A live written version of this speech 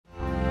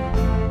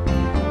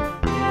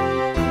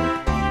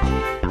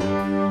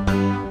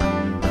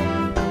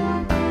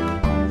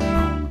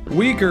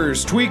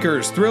Weakers,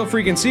 tweakers, thrill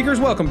freaking seekers,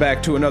 welcome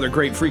back to another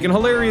great freaking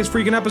hilarious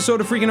freaking episode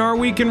of freaking Our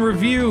Week in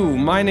Review.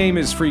 My name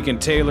is freaking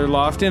Taylor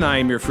Lofton. I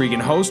am your freaking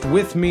host.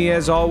 With me,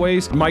 as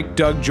always, Mike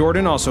Doug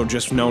Jordan, also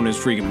just known as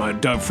freaking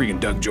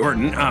Doug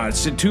Jordan,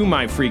 to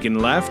my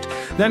freaking left.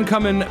 Then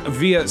coming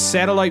via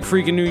satellite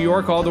freaking New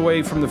York, all the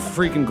way from the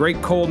freaking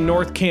great cold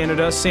North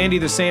Canada, Sandy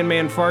the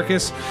Sandman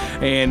Farkas.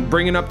 And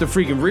bringing up the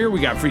freaking rear, we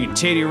got freaking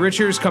Tadia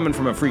Richards coming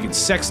from a freaking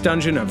sex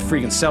dungeon of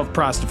freaking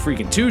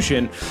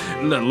self-prostitution,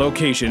 the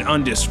location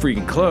undis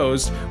freaking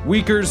closed.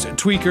 Weakers,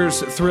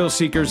 tweakers, thrill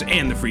seekers,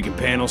 and the freaking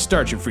panel.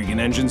 Start your freaking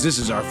engines. This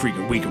is our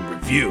freaking week in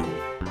review.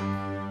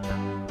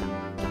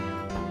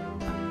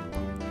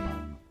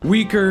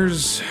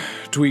 Weakers,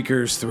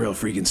 tweakers, thrill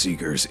freaking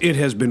seekers. It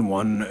has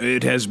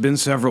been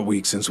several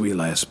weeks since we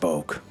last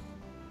spoke.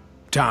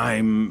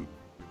 Time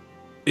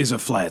is a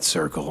flat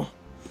circle.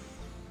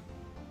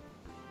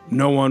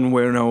 No one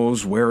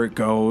knows where it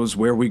goes,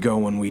 where we go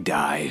when we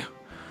die.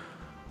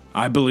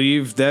 I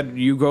believe that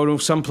you go to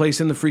someplace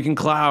in the freaking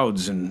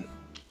clouds and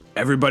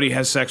everybody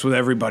has sex with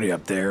everybody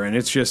up there, and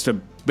it's just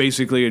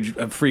basically a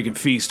freaking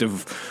feast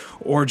of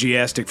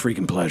orgiastic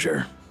freaking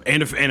pleasure.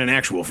 And an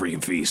actual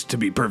freaking feast, to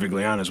be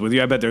perfectly honest with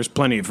you. I bet there's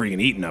plenty of freaking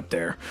eating up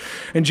there.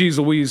 And geez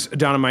Louise,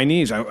 down on my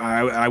knees,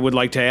 I would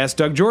like to ask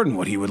Doug Jordan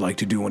what he would like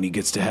to do when he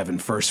gets to heaven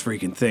first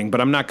freaking thing,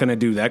 but I'm not going to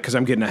do that because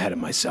I'm getting ahead of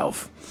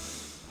myself.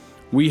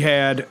 We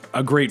had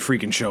a great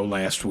freaking show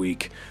last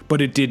week, but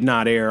it did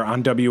not air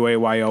on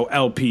WAYO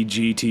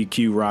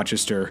LPGTQ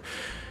Rochester.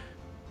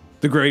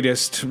 The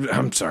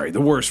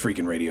worst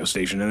freaking radio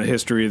station in the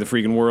history of the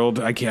freaking world.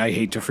 I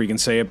hate to freaking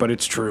say it, but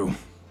it's true.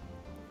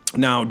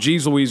 Now,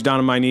 geez Louise, down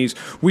on my knees,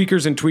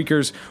 Weakers and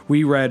Tweakers,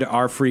 we read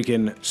our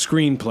freaking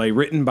screenplay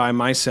written by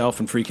myself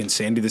and freaking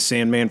Sandy the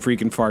Sandman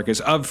freaking Farkas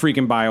of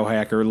freaking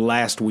Biohacker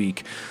last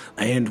week,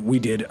 and we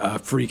did a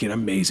freaking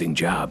amazing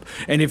job.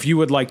 And if you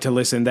would like to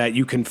listen to that,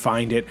 you can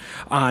find it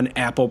on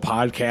Apple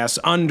Podcasts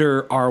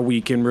under Our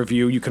Week in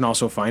Review. You can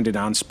also find it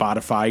on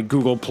Spotify,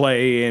 Google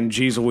Play, and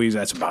geez Louise,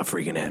 that's about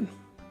freaking it.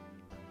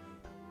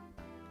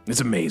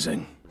 It's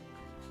amazing.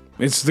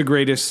 It's the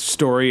greatest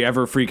story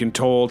ever freaking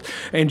told.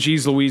 And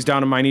geez Louise,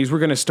 down on my knees, we're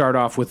going to start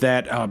off with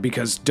that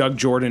because Doug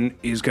Jordan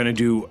is going to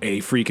do a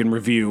freaking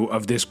review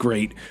of this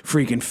great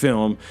freaking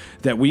film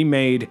that we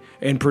made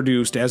and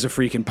produced as a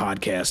freaking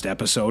podcast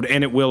episode.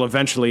 And it will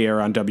eventually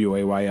air on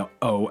WAYO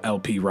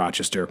LP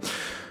Rochester.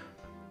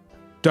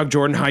 Doug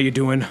Jordan, how you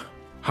doing?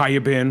 How you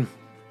been?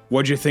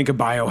 What'd you think of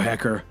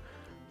Biohacker?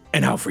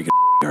 And how freaking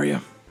are you?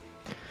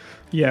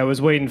 Yeah, I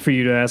was waiting for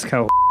you to ask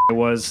how it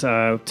was,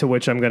 to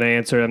which I'm going to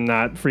answer I'm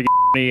not freaking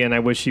and I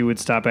wish you would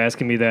stop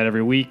asking me that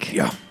every week.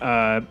 Yeah.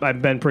 I've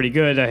been pretty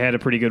good. I had a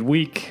pretty good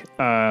week.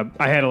 I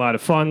had a lot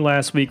of fun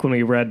last week when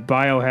we read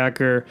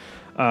Biohacker,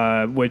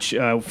 which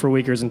for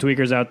Weakers and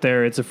Tweakers out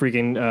there, it's a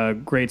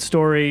freaking great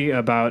story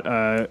about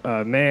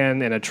a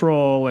man and a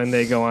troll, and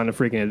they go on a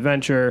freaking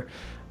adventure.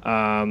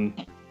 Well,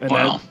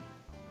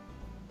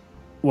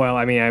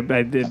 I mean,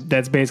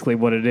 that's basically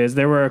what it is.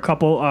 There were a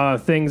couple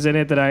things in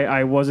it that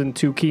I wasn't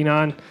too keen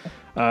on.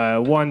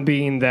 One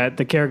being that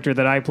the character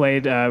that I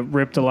played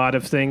ripped a lot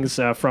of things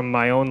from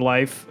my own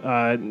life,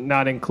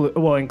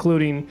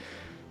 including,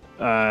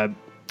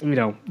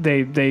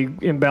 they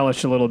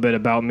embellished a little bit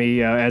about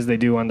me as they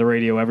do on the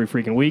radio every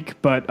freaking week.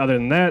 But other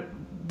than that,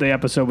 the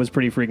episode was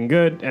pretty freaking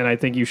good, and I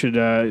think you should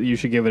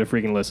give it a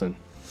freaking listen.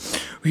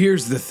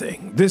 Here's the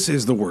thing. This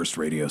is the worst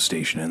radio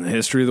station in the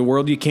history of the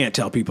world. You can't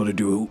tell people to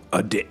do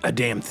a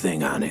damn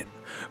thing on it.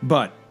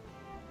 But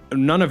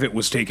none of it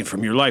was taken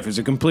from your life. It's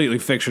a completely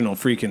fictional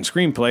freaking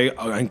screenplay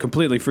and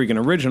completely freaking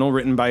original,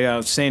 written by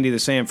Sandy the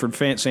Sandman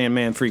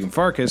freaking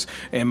Farkas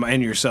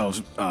and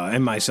yourselves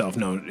and myself,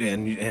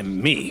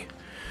 and me.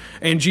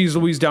 And geez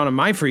Louise, down on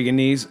my freaking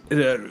knees.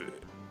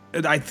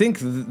 I think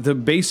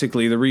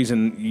basically the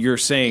reason you're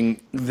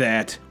saying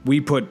that we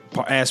put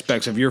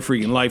aspects of your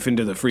freaking life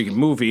into the freaking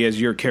movie as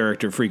your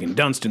character freaking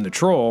Dunstan the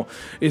Troll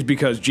is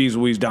because geez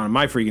Louise, down on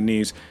my freaking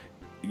knees,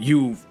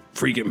 you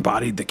freaking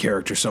embodied the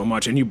character so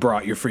much, and you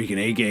brought your freaking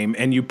A game,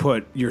 and you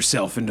put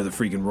yourself into the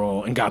freaking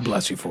role, and God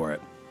bless you for it.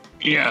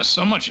 Yeah,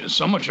 so much of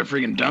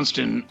freaking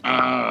Dunstan,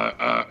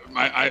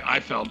 I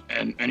felt,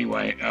 and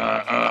anyway,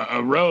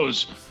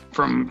 arose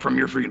from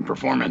your freaking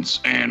performance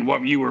and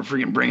what you were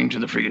freaking bringing to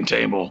the freaking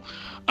table,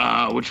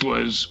 which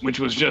was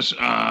just,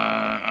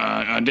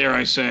 dare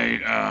I say,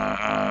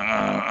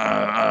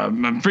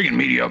 freaking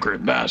mediocre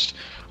at best.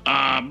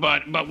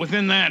 But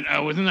within that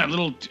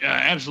little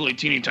absolutely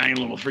teeny tiny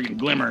little freaking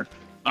glimmer,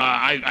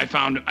 I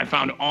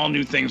found all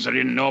new things I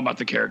didn't know about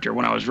the character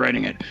when I was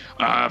writing it.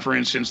 For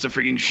instance, the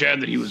freaking shed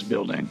that he was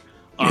building,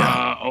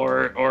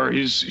 or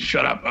his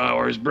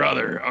or his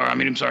brother,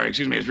 his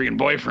freaking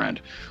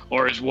boyfriend,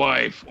 or his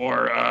wife,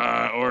 or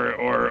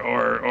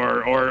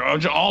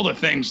all the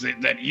things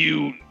that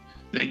you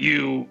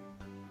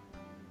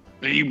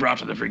brought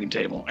to the freaking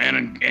table,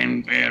 and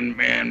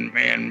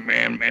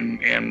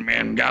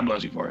God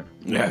bless you for it.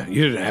 Yeah,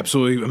 you did an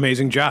absolutely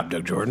amazing job,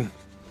 Doug Jordan.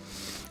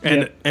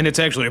 And it's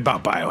actually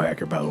about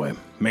Biohacker, by the way.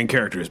 Main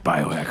character is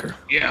Biohacker.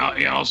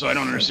 Yeah. Also, I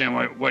don't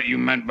understand what you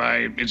meant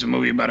by it's a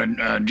movie about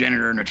a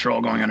janitor and a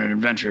troll going on an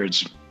adventure.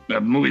 The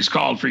movie's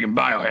called freaking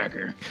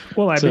Biohacker.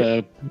 Well, It's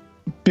a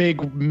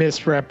big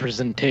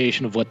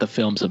misrepresentation of what the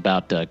film's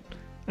about, Doug.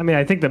 I mean,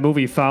 I think the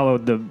movie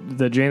followed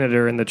the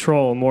janitor and the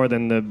troll more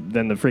than the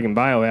freaking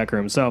biohacker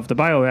himself. The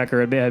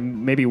biohacker had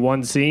maybe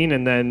one scene,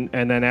 and then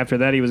after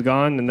that he was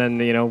gone, and then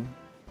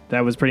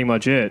that was pretty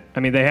much it. I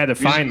mean, they had to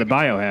find the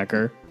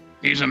biohacker.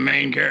 He's a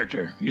main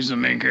character. He's the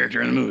main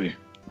character in the movie.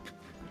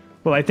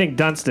 Well, I think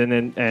Dunstan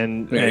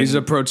and he's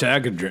a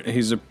protagonist.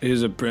 He's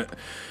a progenitor.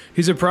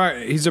 He's a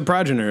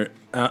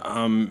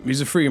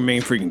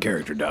freaking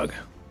character, Doug.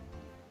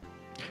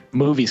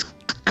 Movie's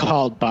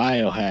called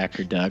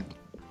Biohacker, Doug.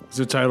 It's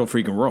a title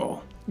freaking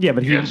role. Yeah,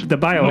 but the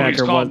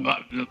biohacker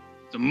was.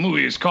 The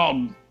movie is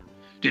called.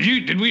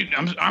 Did we?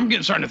 I'm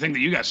starting to think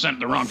that you got sent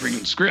the wrong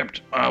freaking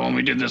script when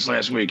we did this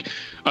last week,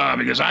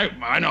 because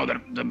I know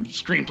that the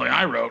screenplay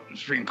I wrote is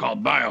freaking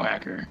called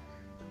Biohacker.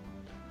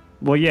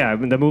 Well, yeah, I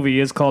mean, the movie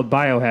is called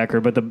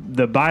Biohacker, but the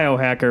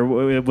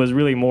biohacker it was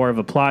really more of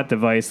a plot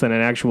device than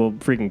an actual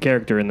freaking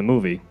character in the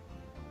movie.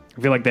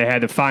 I feel like they had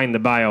to find the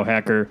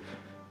biohacker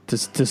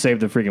to save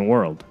the freaking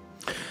world.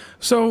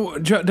 So,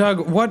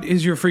 Doug, what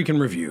is your freaking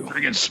review?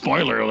 Freaking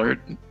spoiler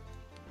alert.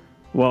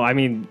 Well, I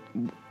mean,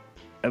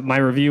 my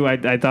review,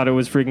 I thought it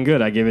was freaking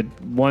good. I gave it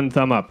 1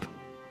 thumb up.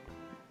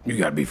 You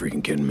gotta be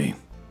freaking kidding me.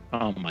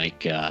 Oh my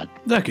God.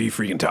 What are you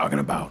freaking talking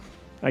about?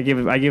 I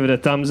give it a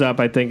thumbs up.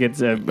 I think it's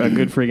a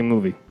good freaking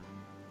movie.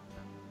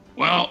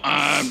 Well,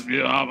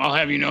 I'll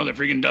have you know that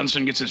freaking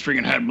Dunstan gets his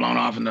freaking head blown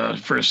off in the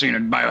first scene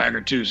of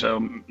Biohacker 2, so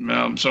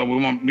we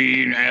won't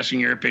be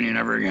asking your opinion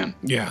ever again.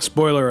 Yeah,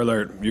 spoiler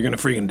alert. You're gonna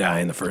freaking die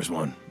in the first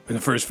one, in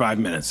the first 5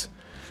 minutes.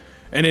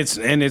 And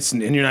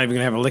you're not even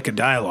gonna have a lick of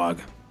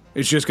dialogue.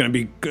 It's just gonna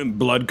be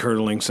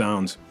blood-curdling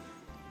sounds.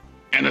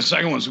 And the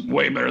second one's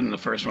way better than the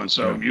first one,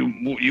 so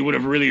you would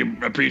have really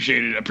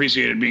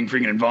appreciated being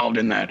freaking involved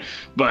in that,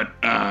 but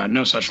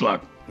no such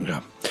luck.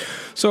 Yeah.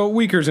 So,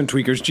 Weakers and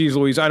Tweakers, geez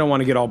Louise, I don't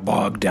want to get all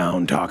bogged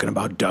down talking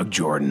about Doug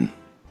Jordan.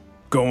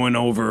 Going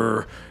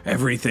over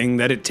everything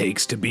that it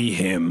takes to be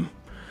him.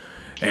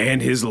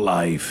 And his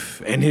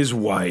life, and his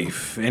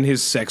wife, and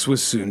his sex with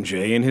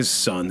Sunjay, and his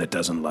son that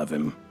doesn't love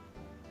him.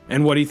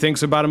 And what he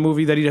thinks about a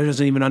movie that he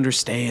doesn't even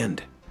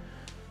understand.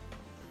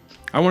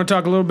 I want to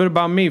talk a little bit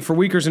about me. For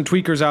Weakers and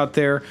Tweakers out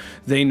there,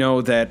 they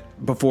know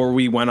that before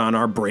we went on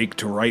our break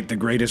to write the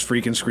greatest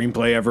freaking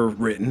screenplay ever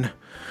written,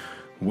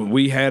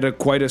 we had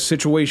quite a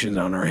situation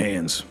on our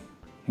hands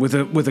with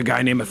a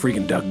guy named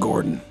freaking Doug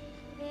Gordon.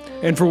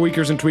 And for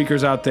Weakers and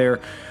Tweakers out there,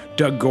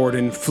 Doug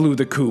Gordon flew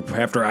the coop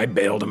after I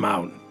bailed him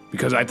out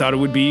because I thought it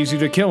would be easy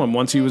to kill him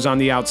once he was on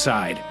the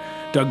outside.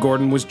 Doug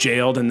Gordon was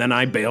jailed, and then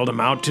I bailed him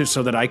out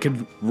so that I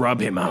could rub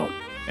him out.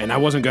 And I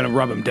wasn't going to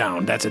rub him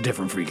down. That's a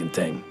different freaking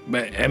thing.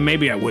 And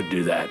maybe I would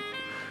do that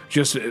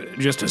just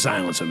to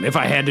silence him. If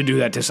I had to do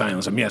that to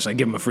silence him, yes, I'd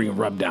give him a freaking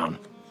rub down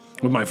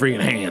with my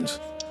freaking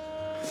hands.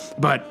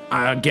 But,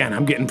 again,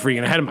 I'm getting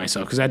freaking ahead of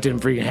myself because that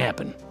didn't freaking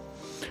happen.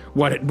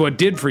 What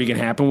did freaking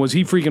happen was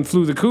he freaking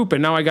flew the coop,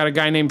 and now I got a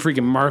guy named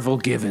freaking Marvel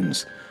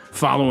Givens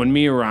following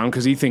me around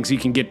because he thinks he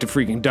can get to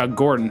freaking Doug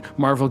Gordon.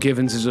 Marvel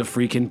Givens is a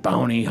freaking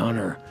bounty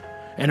hunter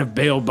and a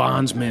bail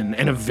bondsman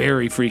and a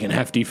very freaking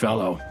hefty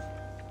fellow.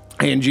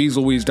 And geez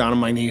Louise, down on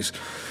my knees,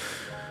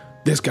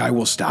 this guy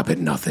will stop at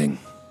nothing.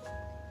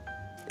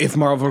 If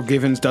Marvel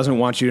Givens doesn't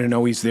want you to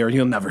know he's there,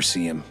 you'll never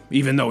see him,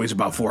 even though he's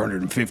about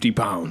 450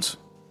 pounds.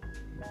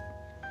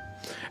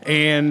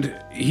 And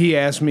he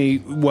asked me,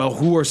 well,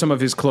 who are some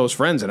of his close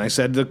friends? And I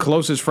said, the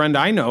closest friend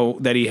I know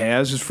that he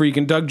has is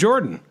freaking Doug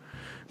Jordan,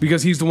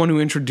 because he's the one who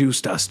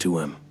introduced us to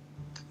him.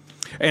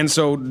 And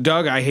so,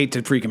 Doug, I hate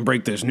to freaking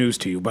break this news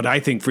to you, but I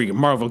think freaking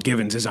Marvel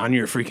Givens is on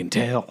your freaking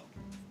tail.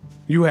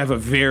 You have a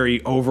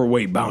very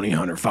overweight bounty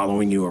hunter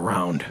following you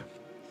around.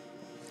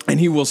 And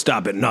he will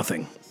stop at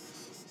nothing.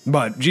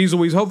 But, geez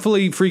Louise,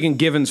 hopefully freaking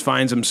Givens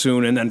finds him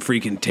soon and then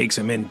freaking takes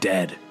him in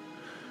dead.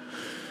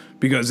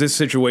 Because this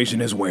situation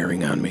is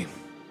wearing on me.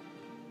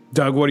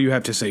 Doug, what do you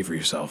have to say for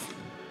yourself?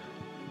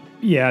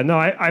 Yeah, no,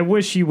 I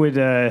wish you would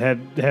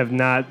have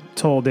not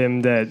told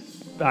him that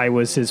I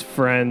was his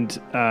friend,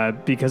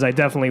 because I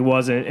definitely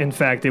wasn't. In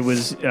fact, it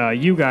was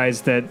you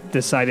guys that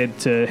decided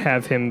to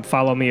have him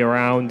follow me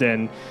around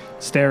and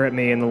stare at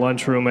me in the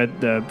lunchroom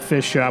at the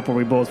fish shop where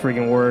we both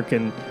freaking work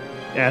and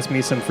ask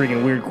me some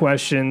freaking weird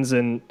questions.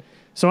 And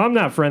so I'm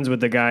not friends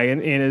with the guy.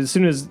 And as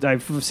soon as I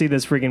see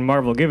this freaking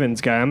Marvel Givens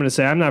guy, I'm going to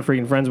say I'm not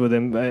freaking friends with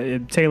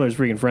him. Taylor's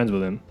freaking friends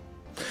with him.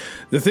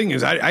 The thing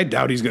is, I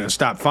doubt he's going to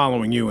stop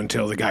following you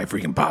until the guy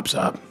freaking pops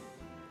up.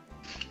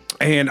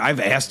 And I've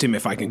asked him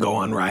if I can go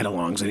on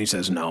ride-alongs, and he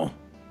says no.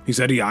 He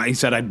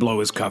said I'd blow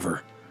his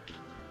cover.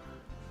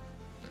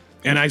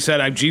 And I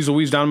said, geez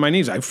Louise, down on my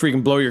knees, I'd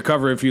freaking blow your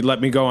cover if you'd let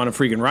me go on a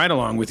freaking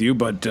ride-along with you,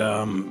 but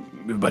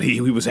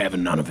he was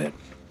having none of it.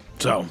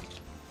 So,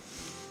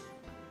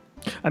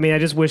 I mean, I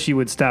just wish you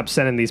would stop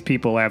sending these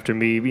people after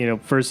me. You know,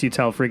 first you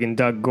tell freaking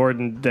Doug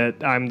Gordon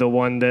that I'm the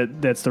one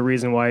that's the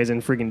reason why he's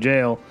in freaking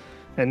jail.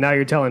 and now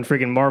you're telling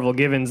freaking Marvel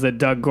Givens that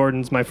Doug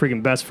Gordon's my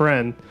freaking best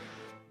friend.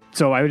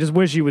 So I just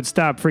wish you would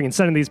stop freaking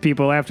sending these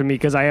people after me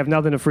because I have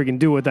nothing to freaking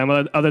do with them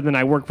other than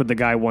I worked with the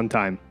guy one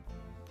time.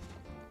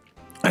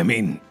 I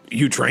mean,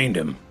 you trained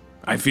him.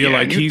 I feel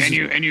like you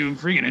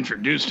freaking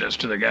introduced us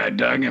to the guy,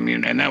 Doug. I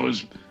mean, and that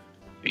was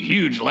a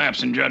huge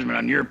lapse in judgment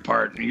on your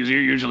part because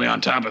you're usually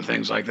on top of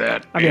things like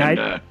that. I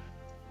mean,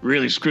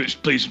 really screwed.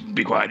 Please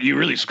be quiet. You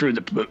really screwed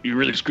the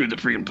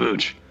freaking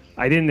pooch.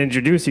 I didn't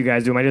introduce you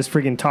guys to him. I just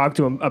freaking talked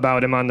to him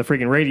about him on the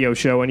freaking radio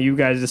show, and you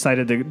guys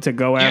decided to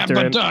go after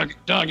him. Yeah,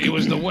 but Doug, it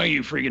was the way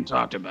you freaking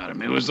talked about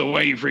him. It was the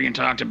way you freaking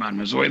talked about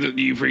him. It was the way that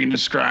you freaking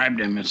described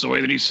him. It's the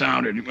way that he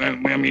sounded.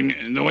 I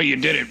mean, the way you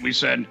did it, we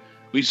said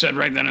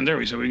right then and there,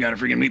 we said, we got to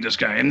freaking meet this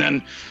guy. And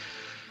then,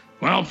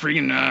 well,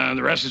 freaking,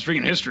 the rest is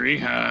freaking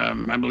history.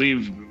 I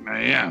believe,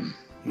 yeah.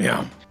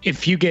 Yeah.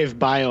 If you gave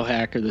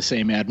Biohacker the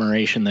same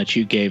admiration that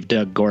you gave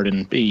Doug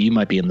Gordon, you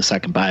might be in the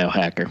second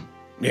Biohacker.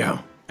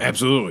 Yeah,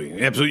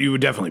 absolutely. Absolutely. You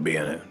would definitely be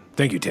in it.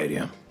 Thank you,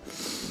 Tadia.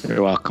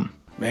 You're welcome.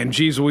 Man,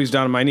 G's always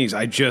down on my knees.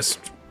 I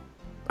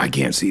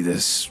can't see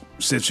this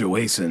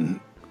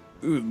situation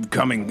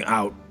coming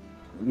out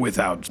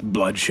without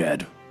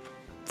bloodshed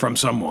from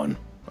someone.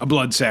 A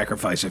blood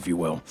sacrifice, if you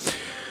will.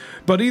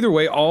 But either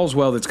way, all's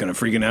well that's going to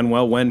freaking end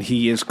well when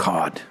he is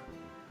caught.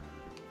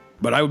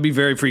 But I would be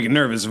very freaking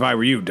nervous if I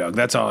were you, Doug.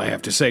 That's all I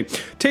have to say.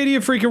 Tadia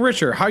freaking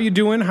Richer, how you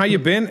doing? How you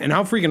been? And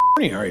how freaking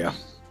horny are you?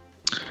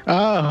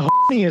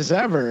 Horny as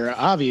ever,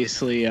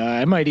 obviously.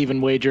 I might even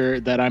wager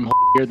that I'm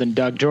hornier than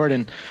Doug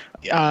Jordan.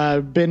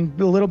 Been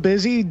a little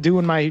busy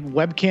doing my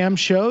webcam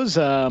shows.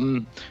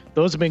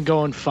 Those have been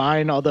going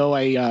fine, although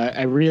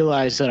I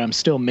realize that I'm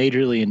still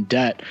majorly in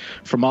debt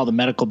from all the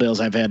medical bills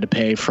I've had to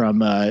pay from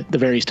the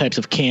various types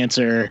of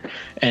cancer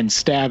and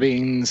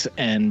stabbings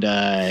and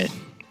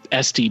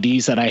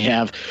STDs that I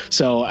have.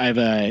 So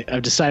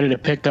I've decided to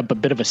pick up a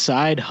bit of a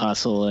side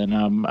hustle, and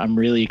I'm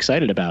really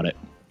excited about it.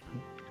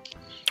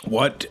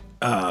 What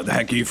the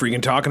heck are you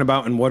freaking talking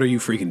about, and what are you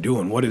freaking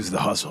doing? What is the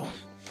hustle?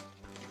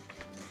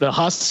 The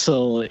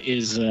hustle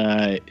is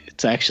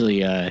it's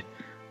actually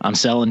I'm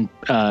selling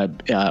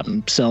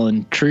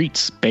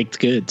treats, baked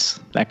goods,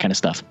 that kind of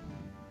stuff.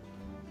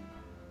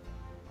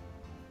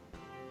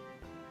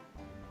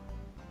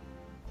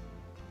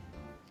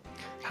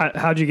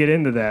 How'd you get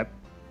into that?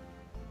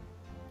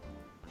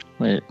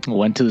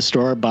 Went to the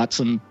store, bought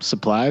some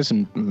supplies,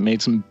 and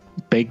made some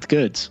baked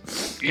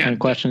goods. Yeah, what kind of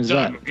question is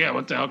Doug, that? Yeah,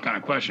 what the hell kind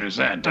of question is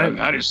that, Doug?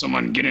 How does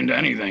someone get into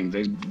anything?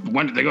 They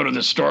go to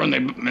the store and they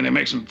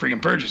make some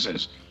freaking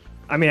purchases.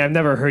 I mean, I've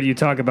never heard you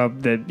talk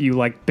about that you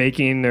like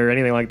baking or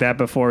anything like that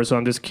before, so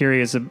I'm just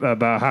curious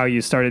about how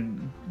you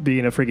started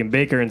being a freaking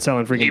baker and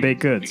selling freaking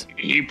baked goods.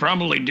 He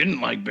probably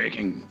didn't like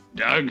baking,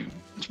 Doug.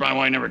 That's probably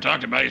why he never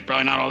talked about it. He's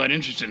probably not all that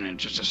interested in it.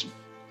 Just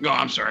go.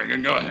 I'm sorry.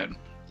 Go ahead.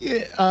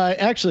 Yeah,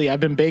 actually, I've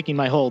been baking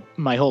my whole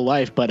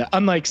life, but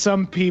unlike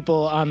some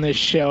people on this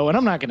show, and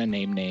I'm not going to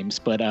name names,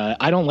 but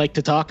I don't like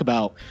to talk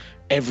about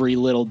every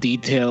little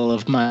detail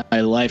of my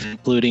life,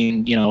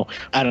 including,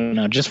 I don't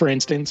know, just for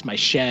instance, my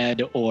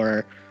shed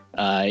or,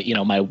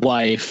 my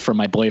wife for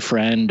my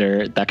boyfriend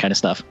or that kind of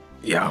stuff.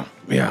 Yeah.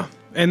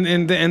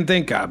 And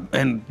thank God,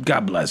 and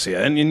God bless you.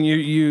 And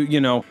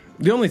you know,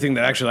 the only thing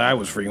that actually I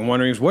was freaking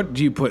wondering is what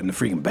do you put in the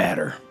freaking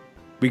batter?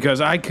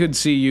 Because I could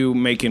see you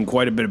making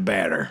quite a bit of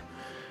batter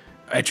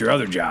at your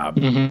other job,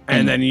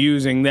 and then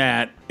using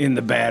that in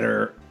the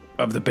batter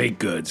of the baked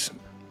goods,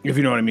 if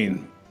you know what I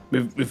mean.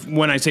 If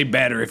when I say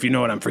batter, if you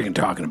know what I'm freaking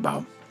talking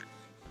about.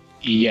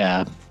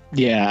 Yeah,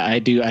 I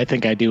do. I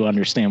think I do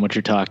understand what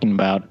you're talking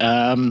about.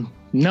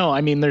 No, I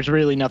mean, there's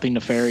really nothing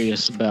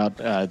nefarious about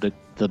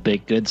the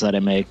baked goods that I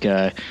make.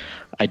 I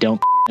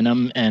don't in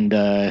them, and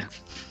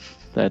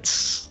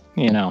that's,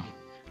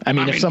 I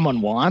mean, if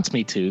someone wants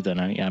me to, then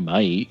I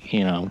might,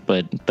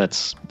 but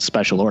that's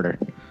special order.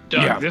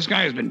 Doug, This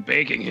guy has been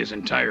baking his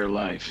entire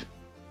life.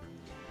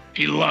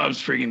 He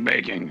loves freaking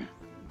baking.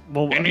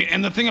 Well,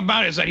 and the thing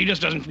about it is that he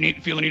just doesn't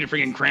feel the need to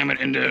freaking cram it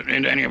into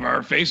any of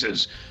our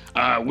faces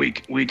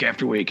week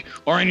after week,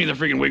 or any of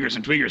the freaking Wiggers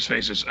and Tweakers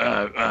faces.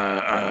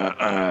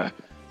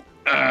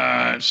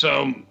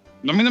 So,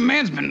 I mean,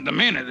 the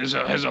man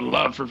has a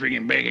love for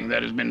freaking baking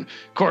that has been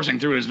coursing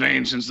through his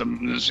veins since the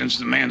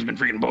man's been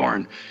freaking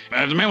born.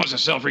 If the man wants to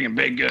sell freaking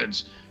baked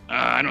goods,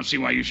 I don't see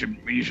why you should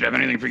have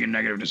anything freaking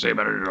negative to say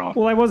about it at all.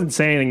 Well, I wasn't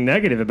saying anything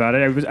negative about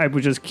it. I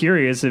was just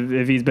curious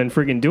if he's been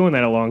freaking doing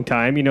that a long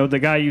time. The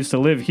guy used to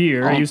live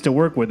here. I used to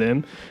work with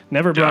him.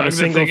 Never brought a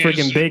single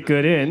freaking baked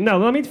good in. No,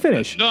 let me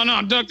finish. No,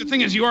 Doug, the thing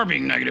is you are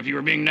being negative. You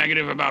were being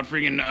negative about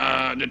freaking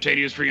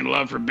Tadia's freaking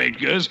love for baked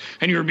goods,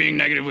 and you were being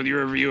negative with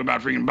your review about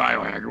freaking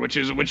Biohacker,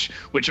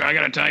 which I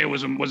gotta tell you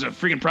was a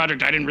freaking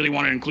project I didn't really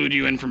want to include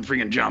you in from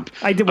freaking jump.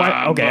 I did.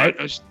 Okay.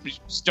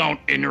 Just don't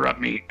interrupt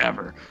me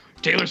ever.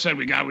 Taylor said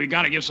we got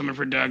to give something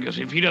for Doug, because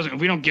if we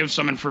don't give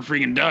something for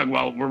freaking Doug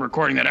while we're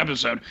recording that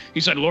episode, he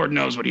said Lord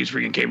knows what he's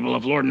freaking capable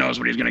of. Lord knows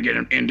what he's gonna get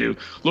into.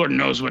 Lord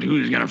knows who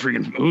he's gonna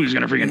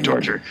freaking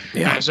torture.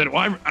 Yeah. And I said,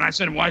 why? And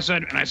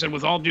I said,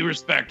 with all due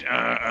respect,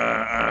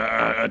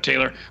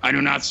 Taylor, I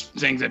do not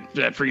think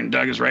that freaking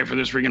Doug is right for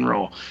this freaking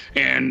role.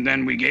 And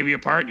then we gave you a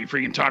part. You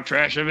freaking talked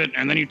trash of it,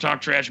 and then you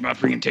talked trash about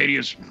freaking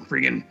Tadia's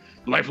freaking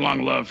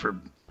lifelong love for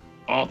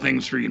all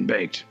things freaking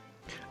baked.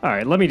 All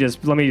right, let me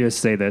just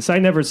say this. I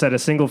never said a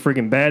single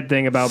freaking bad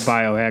thing about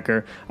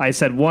Biohacker. I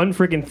said one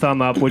freaking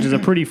thumb up, which is a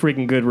pretty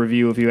freaking good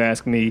review if you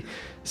ask me.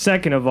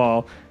 Second of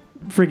all,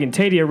 freaking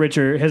Tadia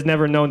Richard has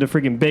never known to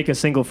freaking bake a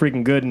single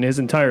freaking good in his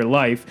entire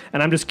life,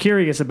 and I'm just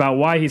curious about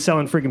why he's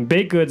selling freaking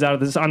baked goods out of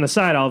this on the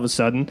side all of a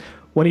sudden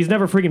when he's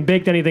never freaking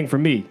baked anything for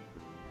me.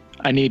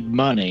 I need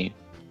money.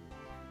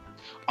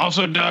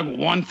 Also, Doug,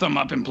 one thumb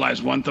up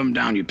implies one thumb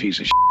down, you piece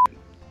of shit.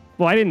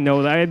 Well, I didn't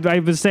know that.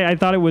 I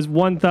thought it was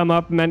one thumb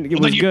up meant it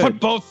was then you good. put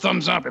both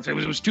thumbs up. If it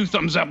was two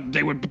thumbs up,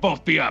 they would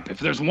both be up. If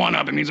there's one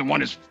up, it means that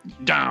one is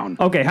down.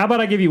 Okay, how about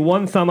I give you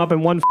one thumb up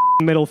and one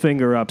middle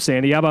finger up,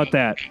 Sandy? How about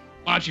that?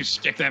 Why don't you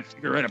stick that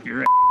finger right up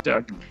your ass,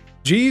 Doug?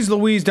 Jeez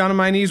Louise, down on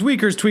my knees.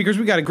 Weakers, tweakers,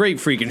 we got a great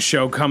freaking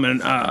show coming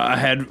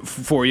ahead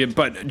for you.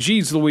 But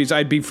jeez Louise,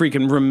 I'd be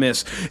freaking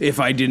remiss if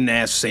I didn't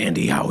ask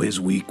Sandy how his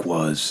week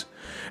was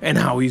and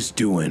how he's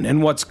doing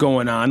and what's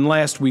going on.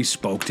 Last we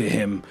spoke to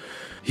him,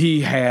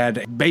 he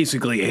had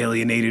basically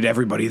alienated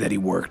everybody that he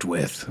worked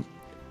with.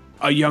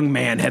 A young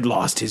man had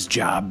lost his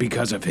job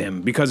because of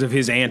him, because of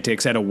his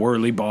antics at a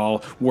whirly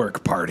ball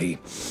work party.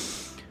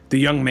 The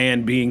young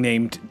man being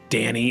named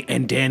Danny,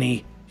 and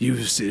Danny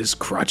uses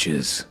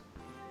crutches.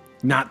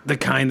 Not the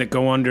kind that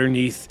go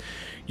underneath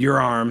your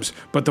arms,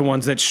 but the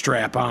ones that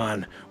strap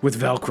on with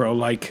Velcro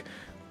like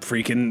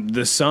freaking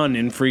the Sun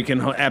in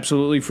freaking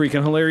absolutely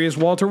freaking hilarious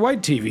Walter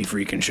White TV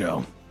freaking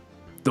show.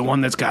 The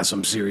one that's got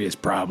some serious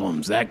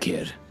problems, that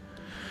kid.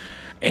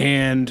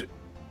 And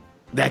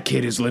that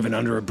kid is living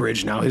under a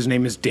bridge now. His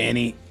name is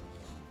Danny.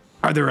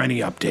 Are there any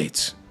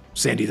updates?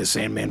 Sandy the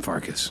Sandman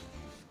Farkas.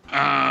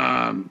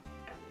 Yeah,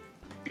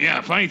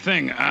 funny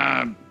thing.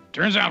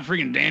 Turns out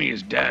freaking Danny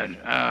is dead.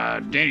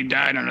 Danny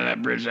died under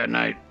that bridge that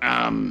night.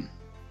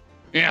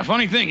 Yeah,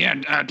 funny thing.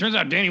 Yeah, turns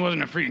out Danny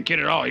wasn't a freaking kid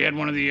at all. He had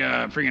one of the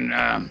freaking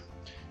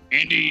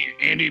Andy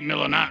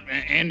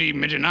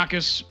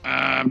Mijanakis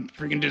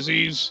freaking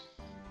disease.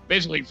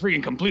 Basically,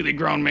 freaking completely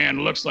grown man,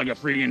 looks like a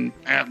freaking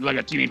like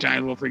a teeny tiny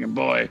little freaking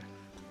boy.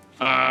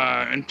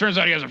 And turns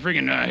out he has a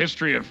freaking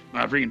history of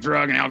freaking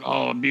drug and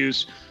alcohol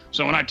abuse.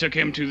 So when I took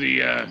him to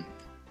the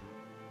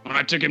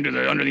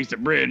underneath the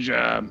bridge,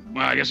 well,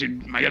 I guess he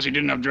did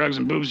enough drugs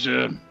and booze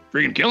to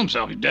freaking kill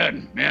himself. He's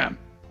dead. Yeah.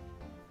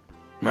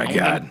 My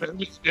God.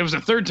 It was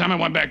the third time I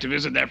went back to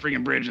visit that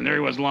freaking bridge, and there he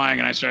was lying.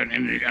 And I said,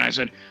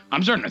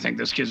 I'm starting to think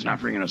this kid's not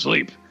freaking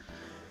asleep.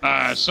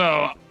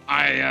 So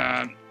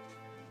I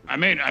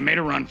made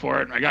a run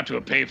for it. I got to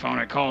a payphone.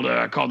 I called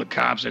the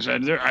cops. I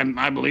said,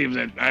 I believe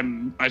that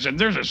I said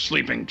there's a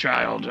sleeping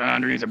child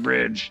underneath the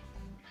bridge.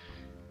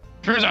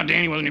 Turns out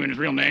Danny wasn't even his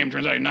real name.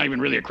 Turns out he's not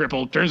even really a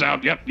cripple. Turns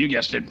out, yep, you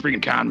guessed it,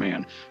 freaking con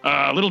man.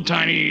 Little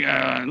teeny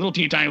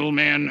tiny little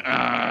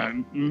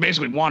man,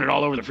 basically wanted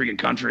all over the freaking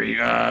country.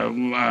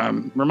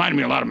 Reminded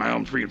me a lot of my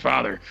own freaking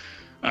father.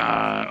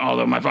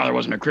 Although my father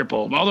wasn't a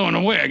cripple. Although in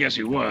a way, I guess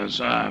he was,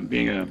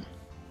 being a...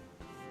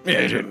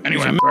 Yeah,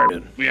 anyway, I'm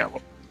sorry. Yeah.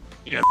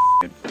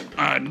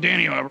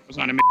 Danny, however, was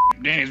not a...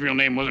 Danny's real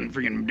name wasn't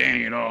freaking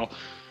Danny at all.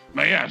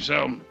 But yeah,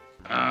 so...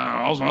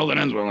 all's well that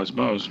ends well, I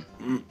suppose.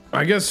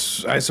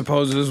 I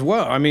suppose as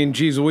well. I mean,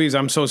 geez Louise,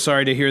 I'm so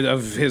sorry to hear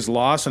of his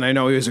loss, and I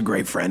know he was a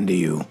great friend to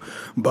you,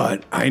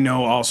 but I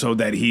know also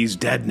that he's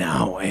dead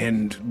now,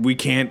 and we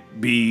can't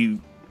be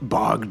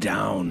bogged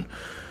down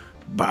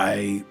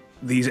by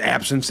these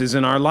absences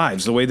in our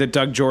lives, the way that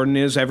Doug Jordan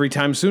is every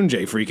time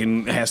Sunjay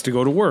freaking has to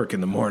go to work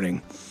in the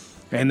morning.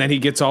 And then he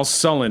gets all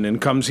sullen and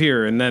comes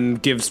here and then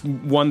gives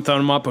one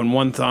thumb up and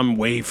one thumb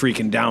way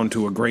freaking down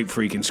to a great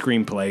freaking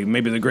screenplay,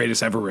 maybe the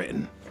greatest ever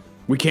written.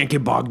 We can't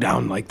get bogged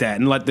down like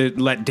that and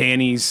let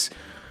Danny's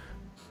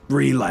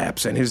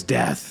relapse and his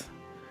death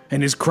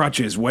and his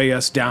crutches weigh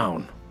us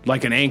down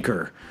like an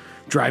anchor,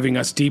 driving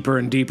us deeper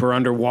and deeper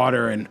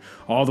underwater, and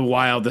all the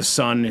while the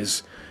sun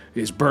is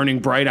burning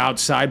bright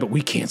outside, but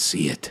we can't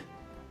see it.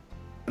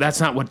 That's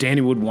not what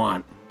Danny would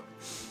want.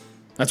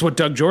 That's what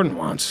Doug Jordan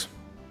wants.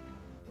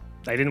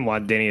 I didn't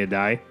want Danny to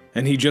die.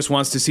 And he just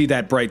wants to see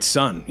that bright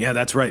sun. Yeah,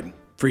 that's right.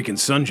 Freaking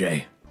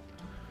Sunjay.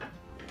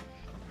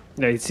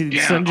 Yeah,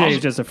 Sanjay is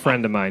just a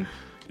friend of mine.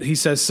 He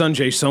says,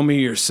 Sunjay, show me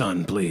your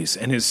son, please.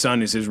 And his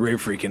son is his rear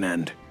freaking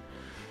end.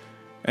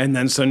 And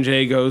then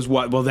Sunjay goes,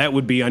 what? Well, that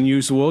would be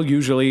unusual.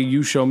 Usually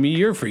you show me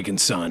your freaking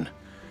son.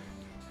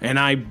 And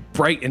I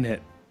brighten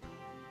it.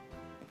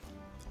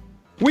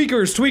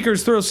 Weakers,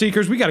 tweakers, thrill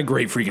seekers, we got a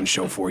great freaking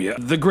show for you.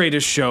 The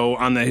greatest show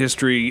on the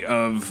history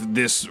of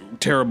this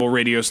terrible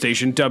radio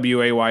station,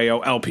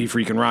 WAYO LP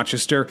freaking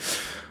Rochester.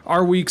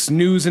 Our week's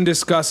news and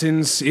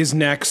discussins is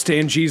next.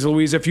 And geez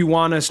Louise, if you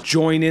want us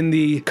join in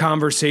the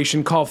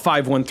conversation, call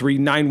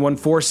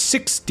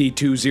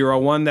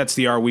 513-914-6201. That's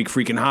the Our Week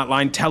freaking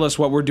hotline. Tell us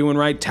what we're doing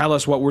right. Tell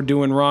us what we're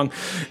doing wrong.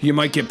 You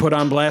might get put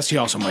on blast. You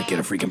also might get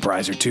a freaking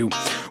prize or two.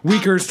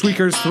 Weakers,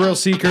 tweakers, thrill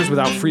seekers,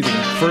 without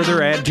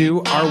further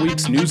ado, our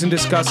week's news and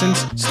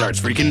discussins starts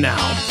freaking now.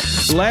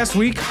 Last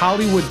week,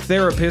 Hollywood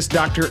therapist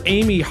Dr.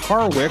 Amy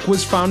Harwick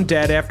was found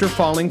dead after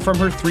falling from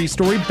her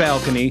 3-story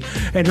balcony,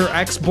 and her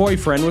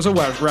ex-boyfriend was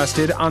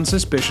arrested on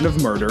suspicion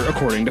of murder,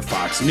 according to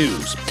Fox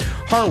News.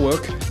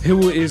 Harwick,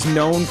 who is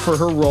known for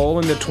her role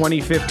in the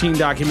 2015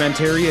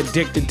 documentary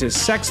Addicted to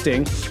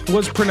Sexting,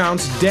 was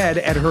pronounced dead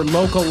at her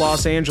local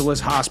Los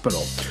Angeles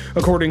hospital.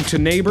 According to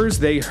neighbors,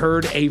 they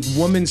heard a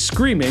woman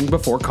screaming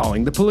before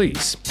calling the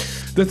police.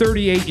 The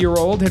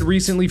 38-year-old had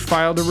recently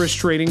filed a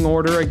restraining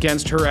order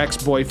against her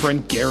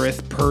ex-boyfriend,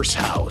 Gareth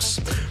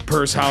Pursehouse.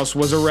 Pursehouse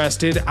was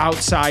arrested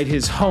outside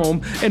his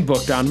home and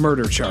booked on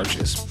murder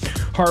charges.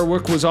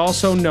 Harwick was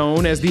also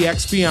known as the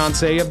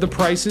ex-fiancé of The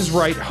Price is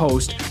Right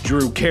host,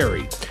 Drew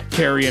Carey.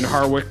 Carey and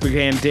Harwick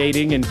began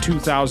dating in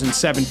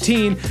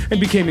 2017 and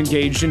became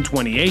engaged in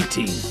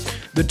 2018.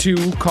 The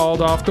two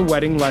called off the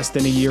wedding less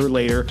than a year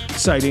later,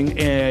 citing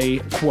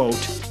a,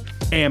 quote,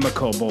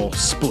 amicable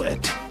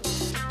split.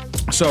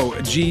 So,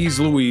 geez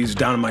Louise,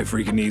 down on my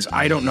freaking knees.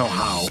 I don't know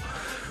how.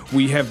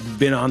 We have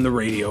been on the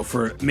radio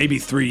for maybe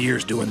 3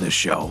 years doing this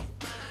show,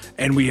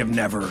 and we have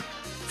never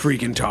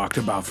freaking talked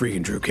about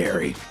freaking Drew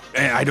Carey.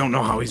 And I don't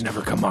know how he's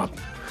never come up.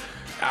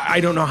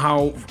 I don't know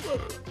how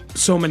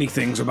so many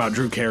things about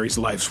Drew Carey's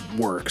life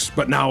works,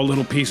 but now a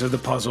little piece of the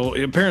puzzle.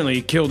 Apparently,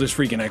 he killed his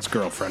freaking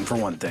ex-girlfriend, for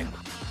one thing.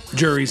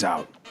 Jury's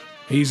out.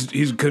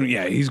 He's going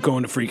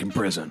to freaking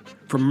prison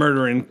for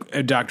murdering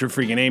Dr.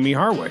 freaking Amy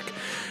Harwick.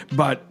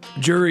 But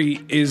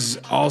jury is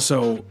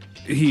also,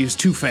 he's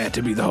too fat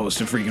to be the host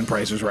of freaking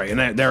Price is Right.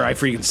 And there I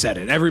freaking said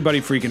it. Everybody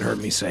freaking heard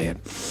me say it.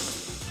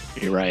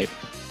 You're right.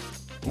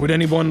 Would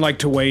anyone like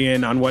to weigh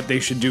in on what they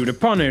should do to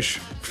punish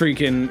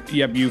freaking,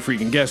 yep, you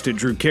freaking guessed it,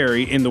 Drew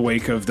Carey, in the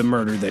wake of the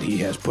murder that he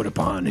has put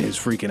upon his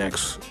freaking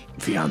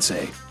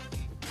ex-fiancée?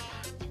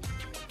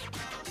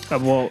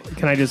 Well,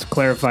 can I just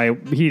clarify?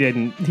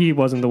 He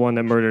wasn't the one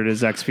that murdered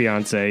his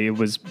ex-fiancée. It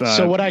was.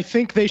 So what I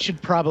think they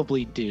should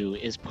probably do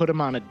is put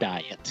him on a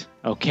diet.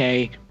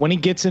 Okay, when he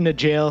gets into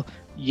jail,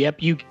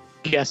 yep, you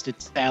guessed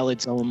it,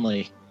 salads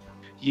only.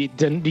 You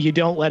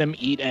don't let him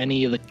eat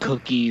any of the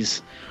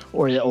cookies,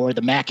 or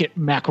the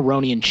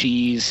macaroni and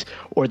cheese,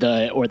 or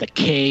the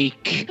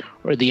cake,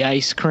 or the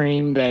ice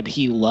cream that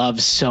he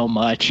loves so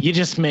much. You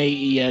just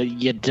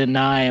you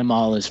deny him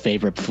all his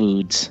favorite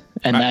foods.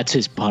 And that's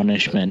his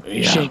punishment.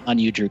 Yeah. Shame on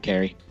you, Drew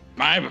Carey.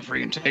 I have a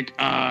freaking take,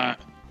 and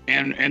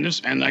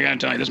I gotta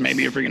tell you, this may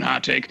be a freaking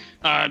hot take.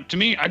 To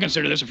me, I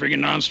consider this a freaking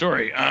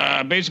non-story.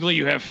 Basically,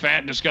 you have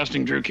fat,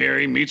 disgusting Drew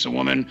Carey meets a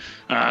woman.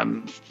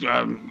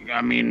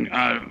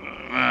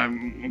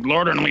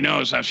 Lord only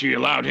knows how she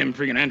allowed him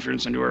freaking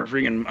entrance into her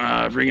freaking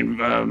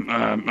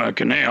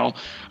canal.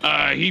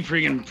 He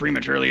freaking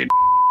prematurely.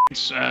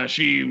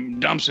 She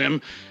dumps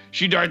him.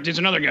 She dates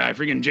another guy,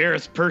 freaking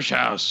Gareth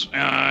Pursehouse,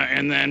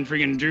 and then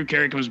freaking Drew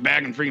Carey comes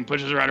back and freaking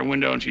pushes her out a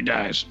window and she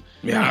dies.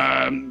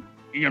 Yeah.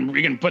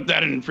 You can put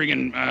that in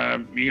freaking.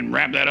 You can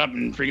wrap that up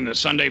in freaking the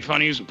Sunday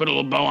Funnies and put a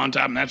little bow on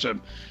top, and that's a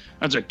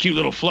cute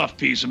little fluff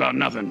piece about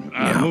nothing.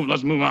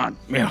 Let's move on.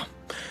 Yeah.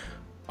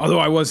 Although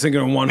I was thinking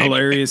of one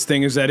hilarious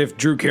thing is that if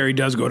Drew Carey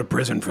does go to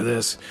prison for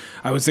this,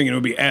 I was thinking it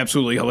would be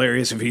absolutely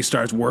hilarious if he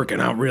starts working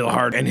out real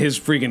hard and his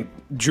freaking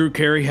Drew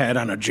Carey had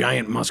on a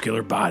giant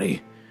muscular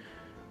body.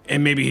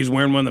 And maybe he's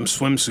wearing one of them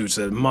swimsuits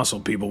that muscle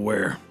people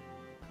wear.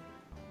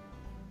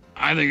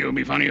 I think it would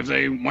be funny if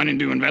they went in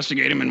to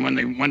investigate him, and when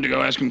they went to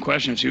go ask him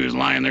questions, he was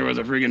lying there with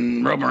a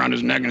freaking rope around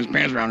his neck and his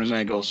pants around his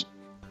ankles.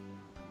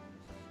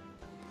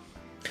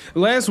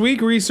 Last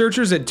week,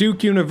 researchers at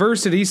Duke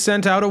University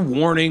sent out a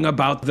warning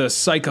about the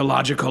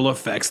psychological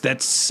effects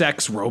that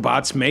sex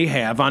robots may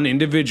have on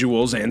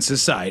individuals and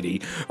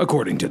society,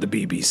 according to the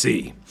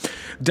BBC.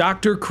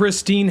 Dr.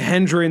 Christine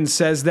Hendren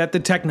says that the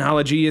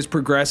technology is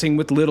progressing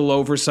with little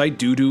oversight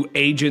due to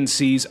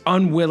agencies'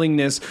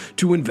 unwillingness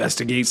to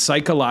investigate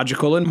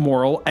psychological and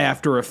moral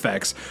after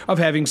effects of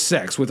having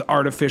sex with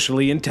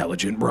artificially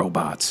intelligent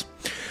robots.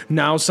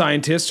 Now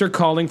scientists are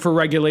calling for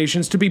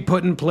regulations to be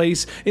put in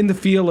place in the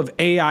field of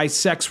AI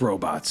sex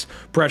robots.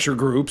 Pressure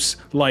groups,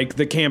 like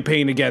the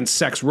Campaign Against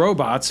Sex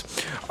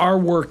Robots, are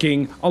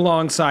working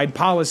alongside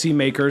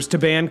policymakers to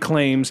ban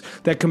claims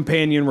that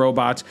companion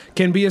robots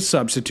can be a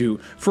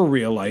substitute for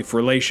real-life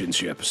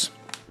relationships.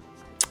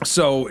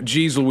 So,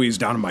 geez Louise,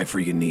 down on my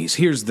freaking knees.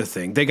 Here's the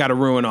thing. They gotta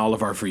ruin all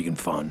of our freaking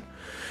fun.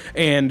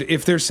 And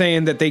if they're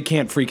saying that they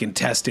can't freaking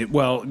test it,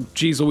 well,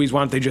 geez Louise,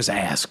 why don't they just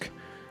ask?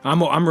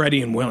 I'm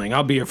ready and willing.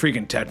 I'll be a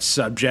freaking test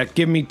subject.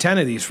 Give me 10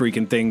 of these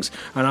freaking things,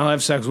 and I'll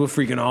have sex with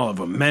freaking all of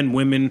them. Men,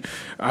 women,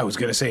 I was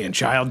going to say, and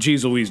child.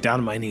 Jeez Louise,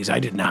 down on my knees. I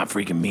did not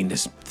freaking mean to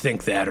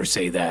think that or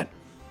say that.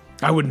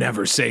 I would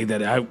never say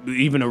that.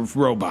 Even a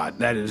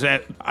robot.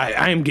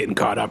 I am getting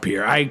caught up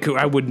here.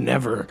 I would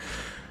never.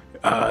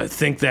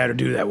 think that or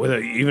do that with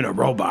even a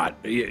robot,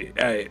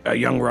 a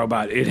young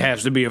robot. It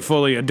has to be a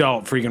fully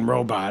adult freaking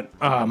robot.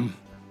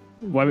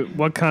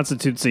 What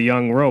constitutes a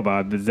young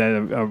robot? Is that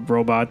a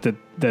robot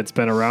that's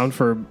been around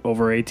for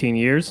over 18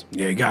 years?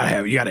 Yeah, you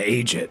gotta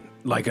age it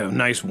like a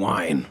nice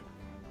wine.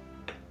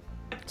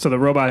 So the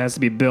robot has to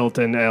be built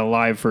and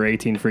alive for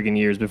 18 freaking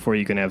years before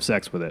you can have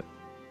sex with it.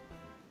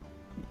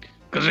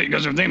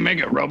 Because if they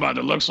make a robot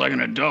that looks like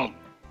an adult,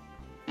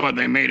 but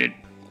they made it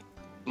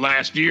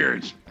last year,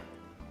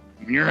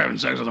 you're having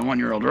sex with a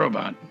 1-year-old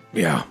robot.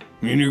 Yeah,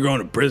 I mean, you're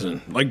going to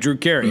prison like Drew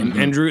Carey,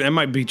 and Drew. That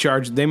might be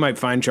charged. They might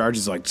find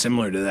charges like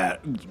similar to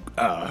that,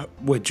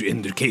 which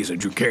in the case of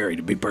Drew Carey,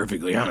 to be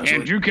perfectly honest.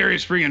 And Drew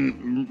Carey's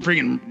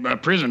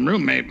freaking prison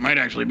roommate might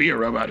actually be a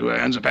robot who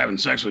ends up having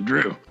sex with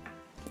Drew.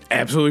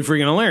 Absolutely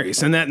freaking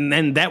hilarious, and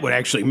that would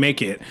actually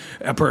make it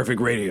a perfect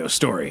radio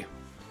story.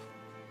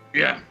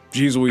 Yeah.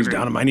 Jeez Louise,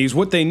 down on my knees.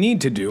 What they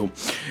need to do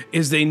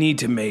is they need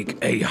to make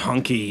a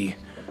hunky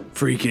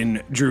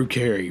freaking Drew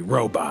Carey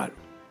robot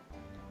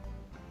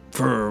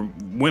for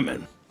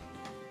women.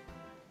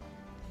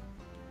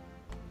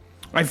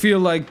 I feel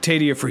like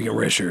Tadia freaking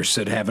Risher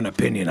should have an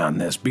opinion on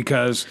this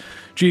because,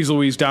 geez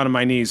Louise, down on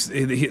my knees,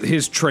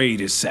 his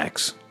trade is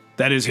sex.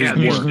 That is his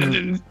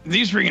work.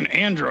 These freaking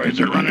androids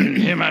are running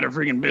him out of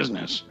freaking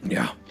business.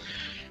 Yeah.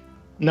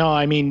 No,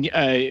 I mean,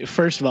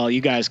 first of all,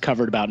 you guys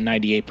covered about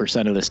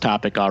 98% of this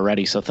topic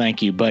already, so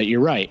thank you. But you're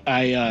right.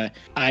 I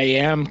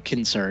am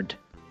concerned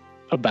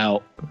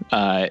about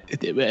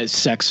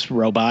sex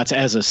robots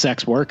as a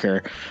sex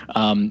worker,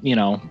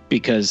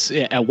 because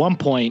at one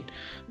point,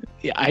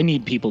 I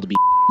need people to be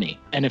me.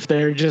 And if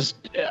they're just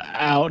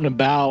out and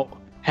about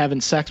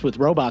having sex with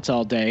robots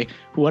all day,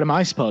 what am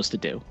I supposed to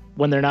do?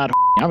 When they're not,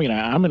 I'm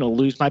gonna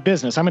lose my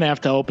business. I'm gonna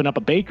have to open up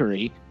a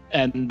bakery,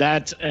 and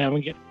that's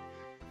going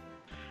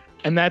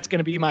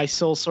to be my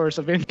sole source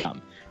of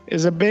income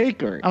is a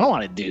baker. I don't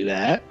want to do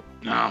that.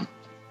 No.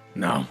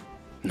 No,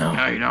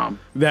 you don't.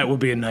 That would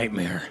be a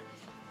nightmare.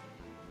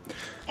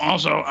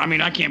 Also, I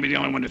mean, I can't be the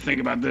only one to think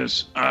about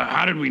this.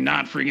 How did we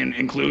not freaking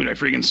include a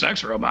freaking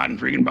sex robot in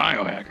freaking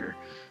Biohacker?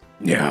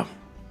 Yeah.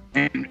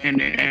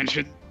 And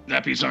should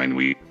that be something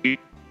we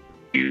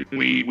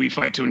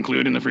fight to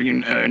include in the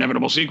freaking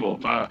inevitable sequel?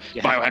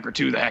 Biohacker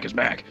 2, The Hack is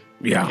Back.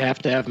 Yeah. You have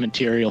to have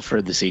material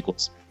for the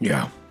sequels.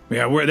 Yeah.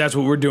 Yeah, that's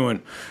what we're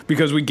doing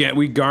because we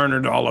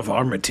garnered all of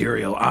our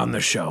material on the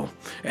show,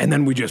 and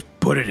then we just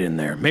put it in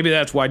there. Maybe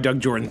that's why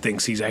Doug Jordan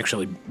thinks he's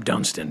actually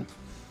Dunstan.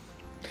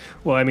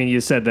 Well, I mean, you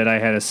said that I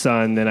had a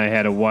son, then I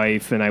had a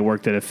wife, and I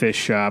worked at a fish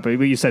shop.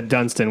 You said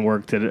Dunstan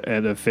worked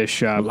at a fish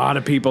shop. A lot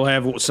of people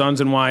have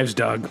sons and wives,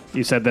 Doug.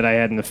 You said that I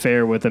had an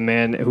affair with a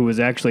man who was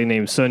actually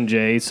named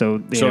Sunjay, so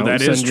that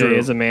is true. Sunjay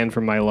is a man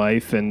from my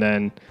life, and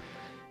then...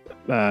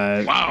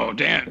 wow,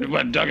 Dan,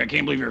 Doug, I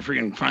can't believe you're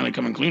freaking finally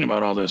coming clean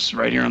about all this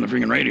right here on the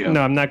freaking radio.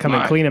 No, I'm not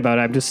coming clean about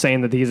it. I'm just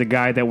saying that he's a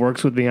guy that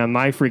works with me on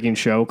my freaking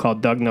show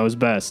called Doug Knows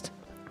Best.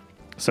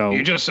 So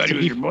you just said he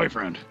was your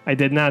boyfriend. I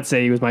did not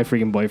say he was my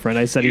freaking boyfriend.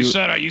 I said you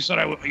said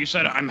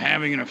I'm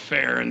having an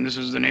affair and this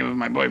is the name of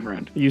my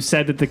boyfriend. You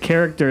said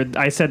that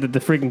I said that the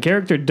freaking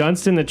character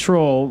Dunstan the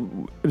Troll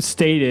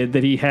stated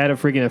that he had a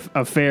freaking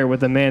affair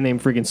with a man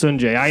named freaking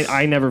Sunjay.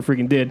 I never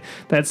freaking did.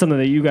 That's something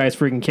that you guys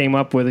freaking came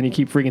up with and you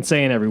keep freaking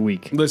saying every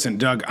week. Listen,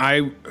 Doug,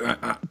 I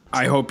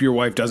hope your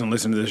wife doesn't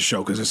listen to this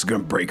show because it's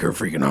going to break her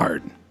freaking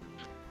heart.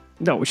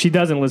 No, she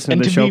doesn't listen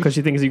to the show because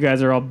she thinks you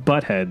guys are all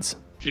buttheads.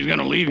 She's going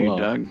to leave you,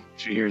 Doug.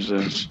 She hears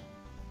this.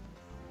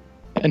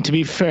 And to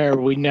be fair,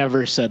 we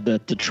never said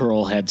that the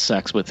troll had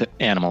sex with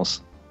animals.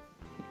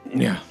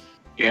 Yeah.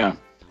 Yeah.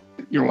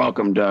 You're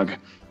welcome, Doug.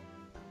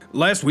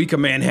 Last week, a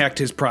man hacked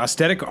his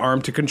prosthetic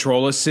arm to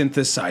control a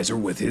synthesizer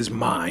with his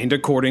mind,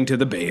 according to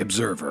the Bay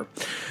Observer.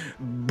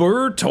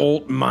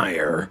 Bertolt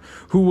Meyer,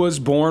 who was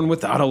born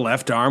without a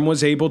left arm,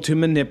 was able to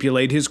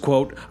manipulate his,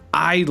 quote,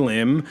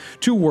 I-limb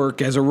to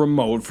work as a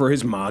remote for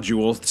his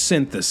module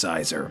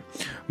synthesizer.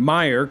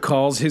 Meyer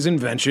calls his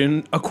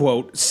invention a,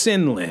 quote,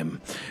 SynLimb,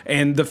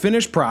 and the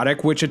finished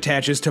product, which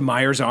attaches to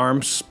Meyer's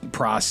arm's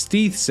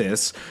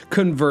prosthesis,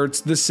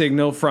 converts the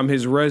signal from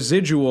his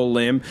residual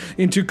limb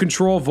into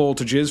control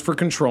voltages for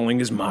controlling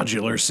his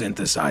modular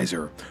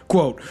synthesizer.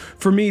 Quote,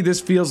 for me,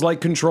 this feels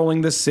like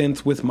controlling the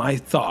synth with my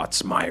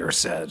thoughts, Meyer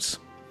says.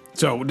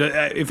 So,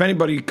 if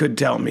anybody could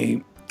tell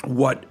me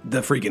what the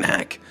freaking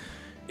heck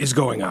is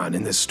going on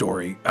in this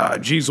story,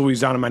 geez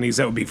Louise, down on my knees,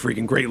 that would be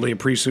freaking greatly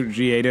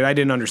appreciated. I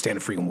didn't understand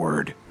a freaking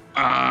word.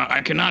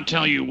 I cannot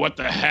tell you what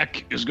the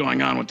heck is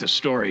going on with this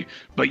story,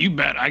 but you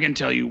bet I can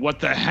tell you what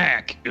the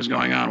heck is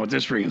going on with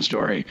this freaking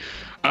story.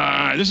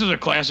 This is a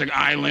classic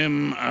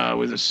I-limb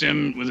with a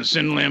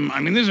SynLimb.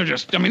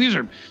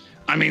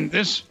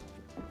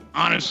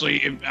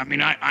 Honestly,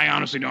 I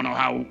honestly don't know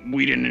how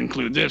we didn't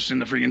include this in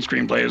the freaking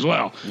screenplay as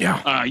well.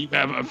 Yeah. You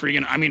have a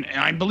freaking,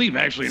 I believe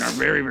actually in our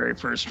very, very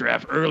first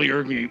draft,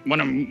 earlier,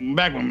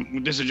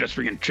 when this is just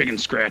freaking chicken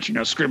scratch,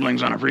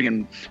 scribblings on a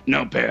freaking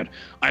notepad.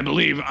 I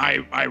believe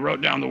I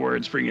wrote down the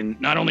words freaking,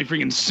 not only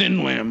freaking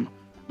SynLimb,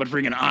 but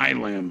freaking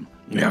I-limb.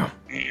 Yeah.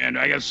 And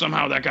I guess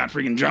somehow that got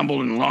freaking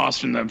jumbled and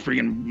lost in the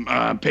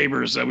freaking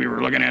papers that we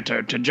were looking at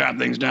to jot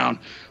things down.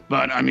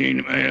 But I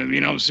mean,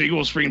 the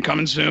sequel's freaking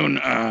coming soon.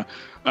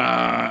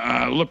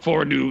 Look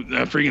forward to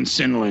freaking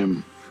Sin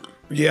Limb.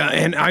 Yeah,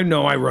 and I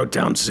know I wrote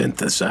down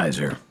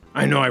synthesizer.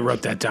 I know I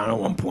wrote that down at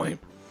one point.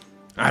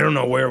 I don't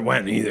know where it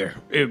went either.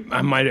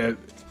 I might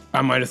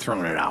have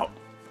thrown it out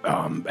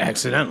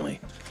accidentally.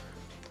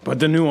 But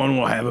the new one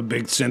will have a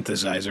big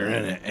synthesizer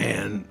in it,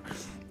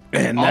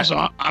 and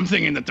also, I'm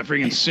thinking that the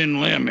freaking Sin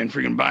Limb and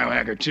freaking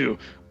Biohacker 2,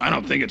 I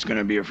don't think it's going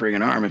to be a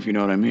freaking arm, if you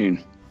know what I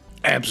mean.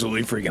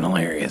 Absolutely freaking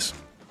hilarious.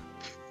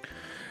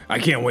 I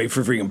can't wait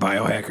for freaking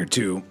Biohacker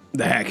 2.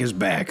 The hack is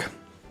back.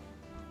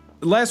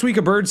 Last week,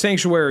 a bird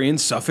sanctuary in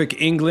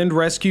Suffolk, England,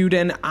 rescued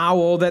an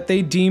owl that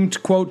they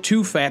deemed, quote,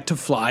 too fat to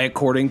fly,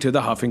 according to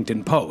the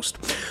Huffington Post.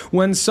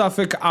 When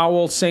Suffolk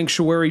Owl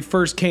Sanctuary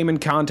first came in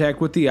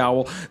contact with the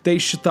owl, they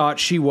thought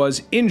she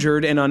was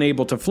injured and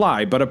unable to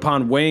fly, but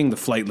upon weighing the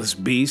flightless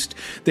beast,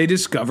 they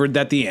discovered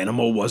that the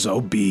animal was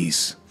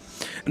obese.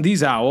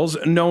 These owls,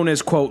 known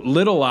as, quote,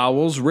 little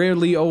owls,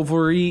 rarely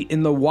overeat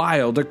in the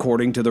wild,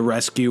 according to the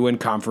rescue and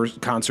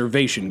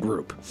conservation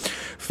group.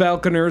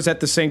 Falconers at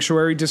the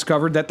sanctuary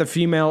discovered that the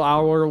female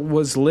owl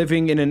was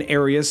living in an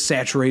area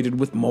saturated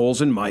with moles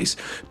and mice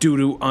due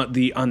to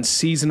the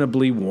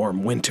unseasonably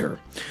warm winter.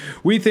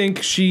 We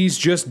think she's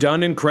just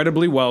done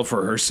incredibly well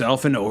for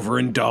herself and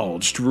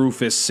overindulged,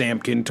 Rufus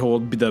Sampkin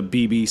told the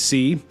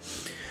BBC.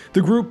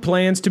 The group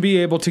plans to be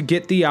able to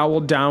get the owl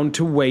down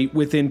to weight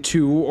within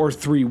 2 or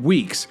 3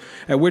 weeks,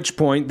 at which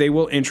point they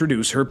will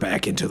introduce her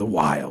back into the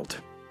wild.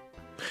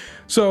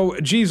 So,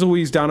 geez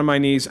Louise, down on my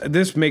knees,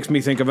 this makes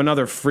me think of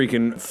another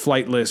freaking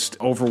flightless,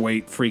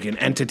 overweight freaking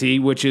entity,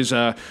 which is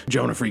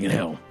Jonah freaking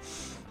Hill.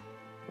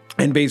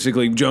 And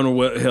basically,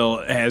 Jonah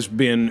Hill has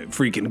been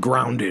freaking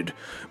grounded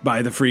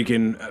by the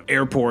freaking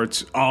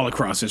airports all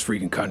across this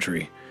freaking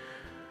country.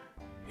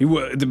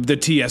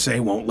 The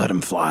TSA won't let him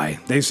fly.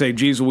 They say,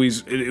 geez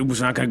Louise, it was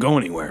not going to go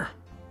anywhere.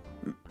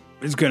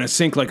 It's going to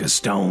sink like a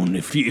stone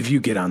if you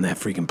get on that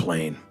freaking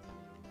plane.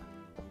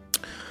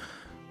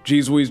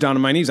 Geez Louise, down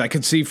on my knees. I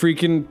could see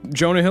freaking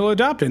Jonah Hill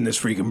adopting this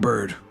freaking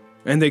bird.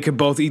 And they could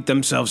both eat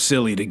themselves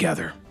silly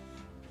together.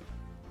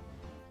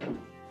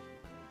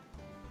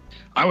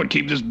 I would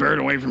keep this bird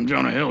away from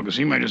Jonah Hill because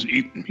he might just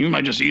eat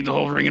the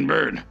whole freaking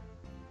bird.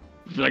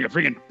 Like a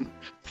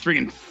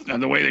freaking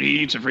the way that he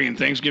eats a freaking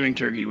Thanksgiving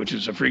turkey, which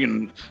is a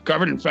freaking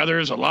covered in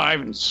feathers,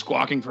 alive and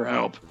squawking for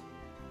help.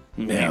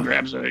 Yeah.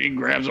 He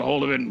grabs a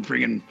hold of it and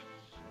freaking.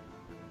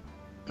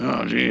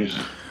 Oh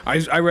jeez.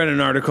 I read an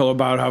article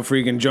about how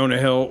freaking Jonah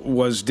Hill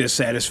was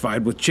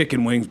dissatisfied with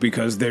chicken wings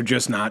because they're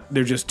just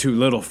too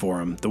little for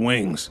him, the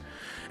wings,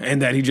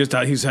 and that he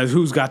says,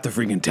 who's got the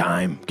freaking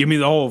time? Give me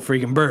the whole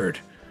freaking bird.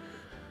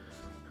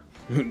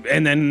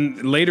 And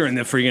then later in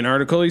the freaking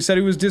article, he said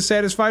he was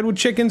dissatisfied with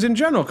chickens in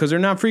general because they're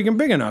not freaking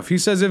big enough. He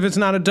says if it's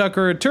not a duck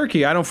or a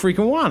turkey, I don't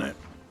freaking want it.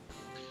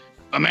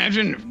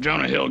 Imagine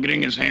Jonah Hill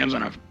getting his hands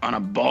on a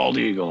bald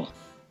eagle.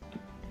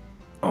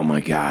 Oh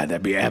my God,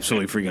 that'd be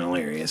absolutely freaking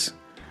hilarious.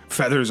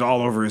 Feathers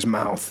all over his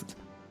mouth.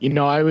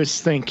 I was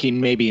thinking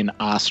maybe an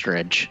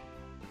ostrich.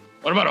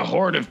 What about a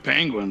horde of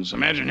penguins?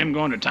 Imagine him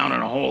going to town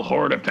on a whole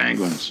horde of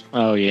penguins.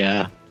 Oh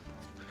yeah.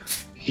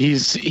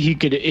 He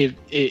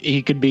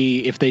could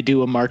be, if they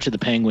do a March of the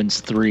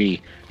Penguins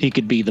 3, he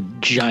could be the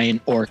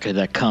giant orca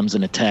that comes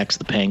and attacks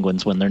the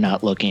penguins when they're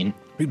not looking.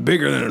 He's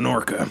bigger than an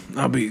orca.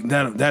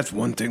 That's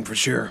one thing for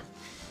sure.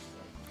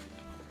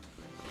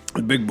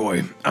 A big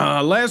boy.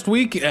 Last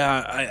week,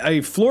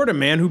 a Florida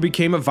man who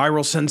became a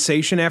viral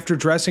sensation after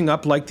dressing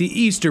up like the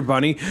Easter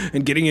Bunny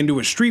and getting into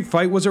a street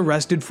fight was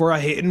arrested for a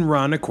hit and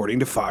run,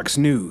 according to Fox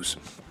News.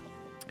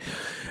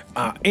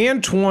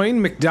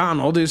 Antoine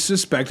McDonald is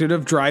suspected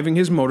of driving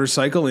his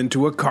motorcycle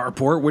into a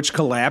carport, which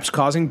collapsed,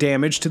 causing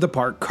damage to the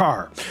parked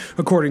car.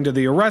 According to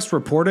the arrest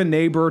report, a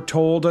neighbor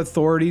told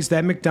authorities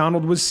that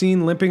McDonald was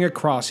seen limping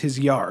across his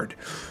yard.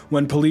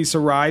 When police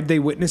arrived, they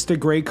witnessed a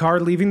gray car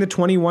leaving the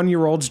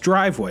 21-year-old's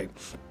driveway.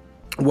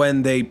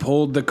 When they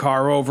pulled the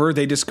car over,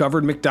 they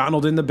discovered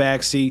McDonald in the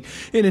backseat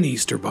in an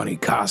Easter Bunny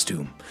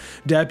costume.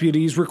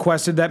 Deputies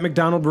requested that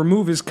McDonald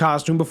remove his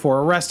costume before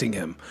arresting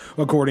him.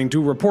 According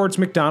to reports,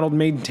 McDonald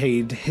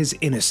maintained his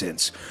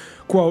innocence.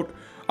 Quote,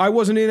 I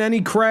wasn't in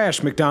any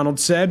crash, McDonald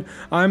said.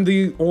 I'm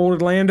the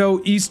Orlando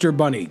Easter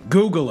Bunny.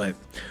 Google it.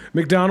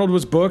 McDonald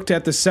was booked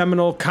at the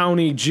Seminole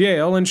County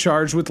Jail and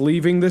charged with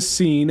leaving the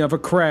scene of a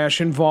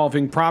crash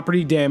involving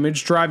property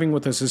damage, driving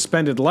with a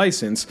suspended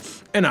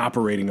license, and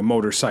operating a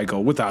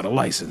motorcycle without a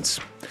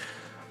license.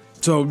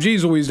 So,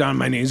 geez Louise, down on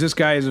my knees. This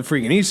guy is a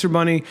freaking Easter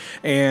Bunny,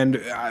 and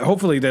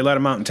hopefully they let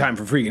him out in time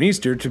for freaking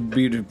Easter, to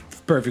be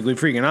perfectly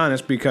freaking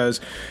honest, because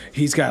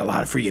he's got a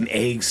lot of freaking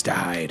eggs to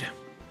hide.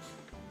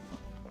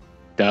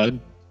 Doug?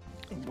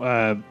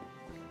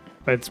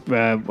 It's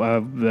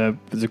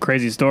a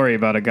crazy story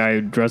about a guy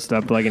who dressed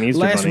up like an Easter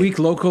Last bunny. week,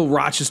 local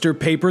Rochester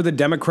paper, the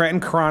Democrat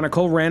and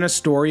Chronicle, ran a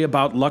story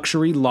about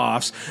luxury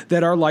lofts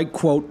that are like,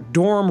 quote,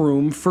 dorm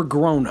room for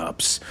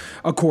grown-ups,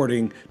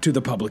 according to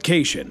the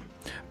publication.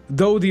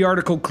 Though the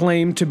article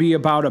claimed to be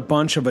about a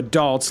bunch of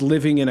adults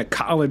living in a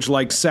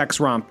college-like sex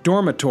romp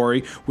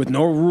dormitory with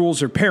no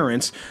rules or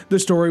parents, the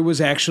story was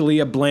actually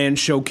a bland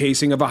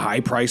showcasing of a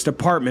high-priced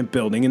apartment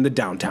building in the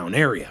downtown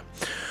area.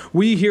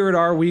 We here at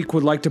Our Week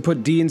would like to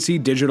put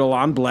DNC Digital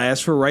on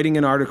blast for writing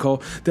an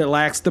article that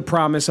lacks the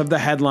promise of the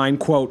headline,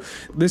 quote,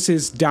 "This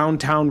is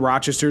downtown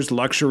Rochester's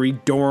luxury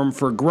dorm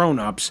for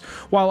grown-ups,"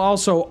 while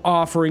also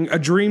offering a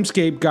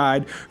dreamscape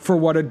guide for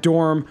what a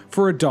dorm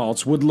for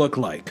adults would look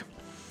like.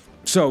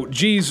 So,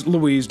 geez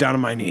Louise, down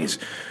on my knees.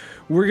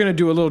 We're going to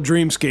do a little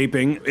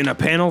dreamscaping in a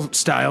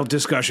panel-style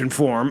discussion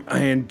form.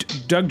 And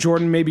Doug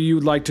Jordan, maybe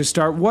you'd like to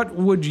start. What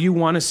would you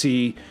want to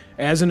see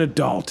as an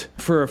adult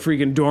for a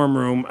freaking dorm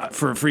room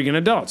for freaking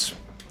adults?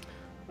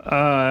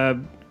 I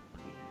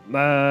don't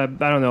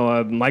know,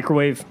 a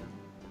microwave.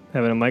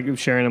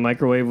 Sharing a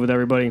microwave with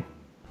everybody.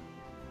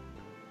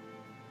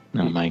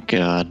 Oh, my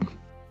God.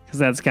 Because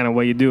that's kind of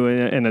what you do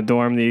in a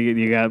dorm.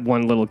 You got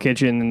one little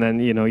kitchen, and then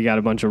you got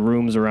a bunch of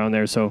rooms around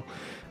there. So,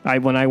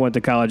 when I went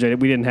to college,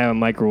 we didn't have a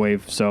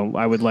microwave, so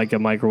I would like a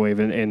microwave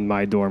in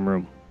my dorm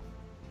room.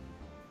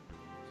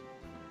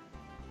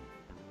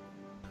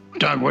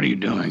 Doug, what are you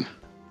doing?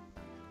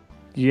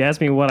 You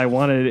asked me what I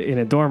wanted in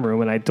a dorm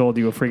room, and I told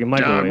you a freaking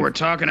microwave. Doug, we're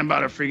talking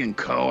about a freaking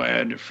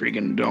co-ed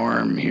freaking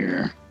dorm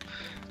here.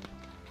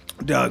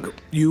 Doug,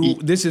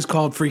 this is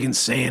called freaking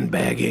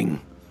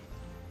sandbagging.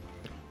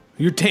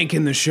 You're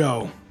tanking the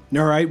show,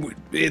 all right?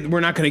 We're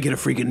not going to get a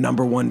freaking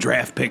number 1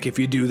 draft pick if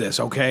you do this,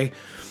 okay?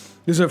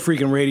 This is a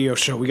freaking radio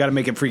show. We got to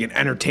make it freaking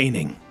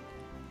entertaining.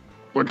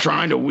 We're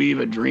trying to weave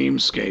a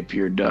dreamscape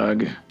here,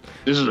 Doug.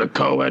 This is a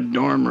co-ed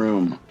dorm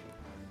room.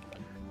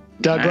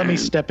 Doug, let me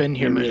step in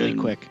here really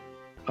quick.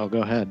 Oh,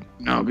 go ahead.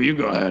 No, you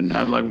go ahead.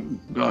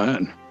 Go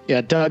ahead. Yeah,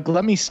 Doug,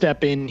 let me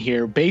step in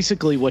here.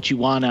 Basically, what you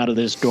want out of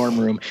this dorm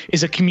room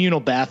is a communal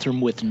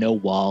bathroom with no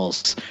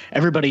walls.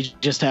 Everybody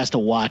just has to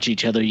watch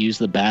each other use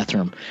the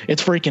bathroom.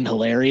 It's freaking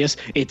hilarious.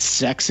 It's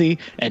sexy,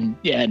 and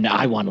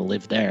I want to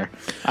live there.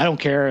 I don't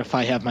care if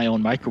I have my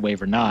own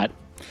microwave or not.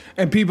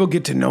 And people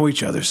get to know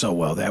each other so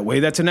well that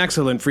way. That's an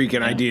excellent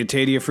freaking idea,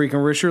 Tadia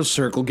freaking Risher.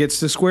 Circle gets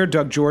the square.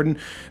 Doug Jordan,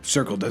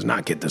 Circle does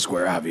not get the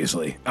square,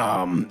 obviously.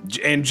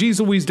 And geez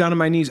Louise, down on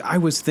my knees, I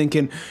was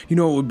thinking,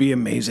 what would be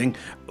amazing?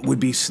 Would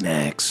be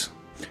snacks.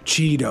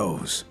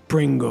 Cheetos,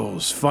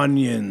 Pringles,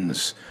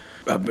 Funyuns,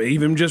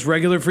 even just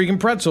regular freaking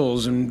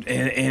pretzels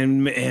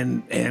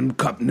and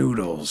cup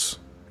noodles.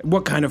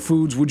 What kind of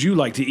foods would you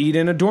like to eat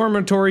in a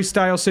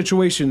dormitory-style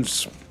situation,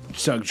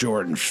 Doug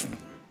Jordan?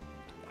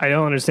 I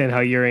don't understand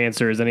how your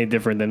answer is any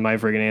different than my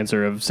friggin'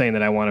 answer of saying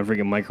that I want a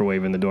friggin'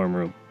 microwave in the dorm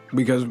room.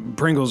 Because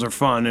Pringles are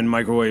fun and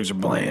microwaves are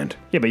bland.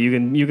 Yeah, but you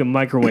can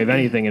microwave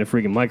anything in a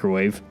freaking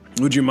microwave.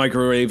 Would you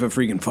microwave a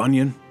freaking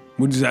Funyun?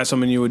 Is that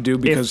something you would do?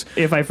 Because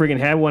if I freaking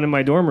had one in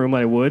my dorm room,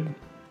 I would,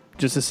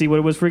 just to see what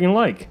it was freaking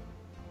like.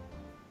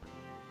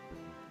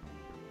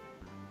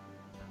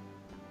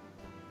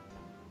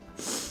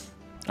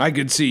 I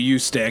could see you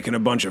stacking a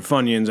bunch of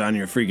Funyuns on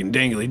your freaking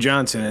Dangly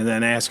Johnson and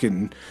then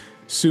asking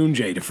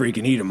Soonjay to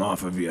freaking eat them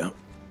off of you.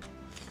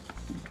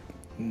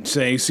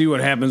 Say, see what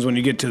happens when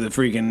you get to the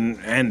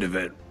freaking end of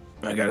it.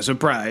 I got a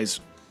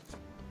surprise.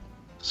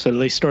 So do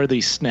they store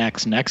these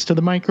snacks next to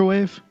the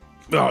microwave?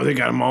 Oh, they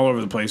got them all over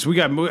the place.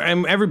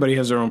 Everybody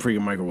has their own freaking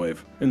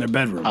microwave in their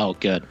bedroom. Oh,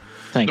 good.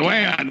 Thank you.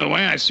 The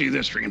way I see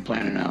this freaking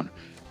planning out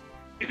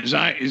is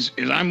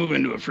I move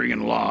into a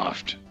freaking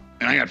loft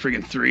and I got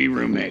freaking 3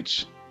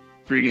 roommates,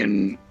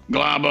 freaking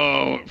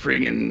Glabo,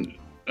 freaking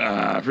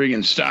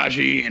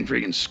Stodgy, and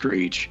freaking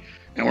Screech,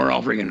 and we're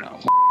all freaking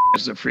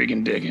as the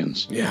freaking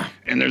Dickens. Yeah.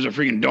 And there's a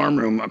freaking dorm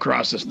room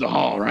across the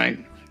hall, right?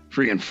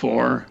 Freaking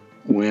 4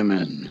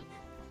 women.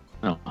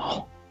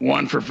 Oh.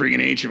 1 for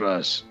freaking each of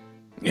us.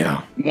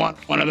 Yeah. One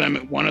of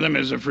them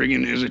is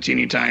a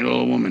teeny tiny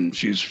little woman.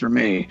 She's for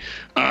me.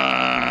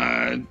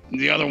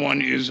 The other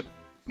one is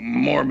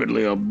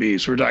morbidly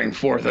obese. We're talking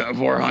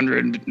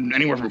 400,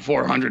 anywhere from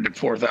 400 to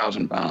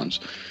 4,000 pounds.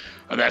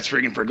 That's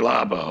freaking for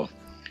Glabo.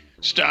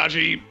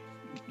 Stodgy,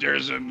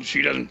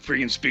 she doesn't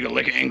freaking speak a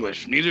lick of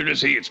English. Neither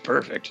does he. It's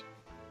perfect.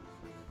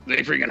 They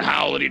freaking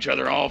howl at each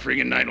other all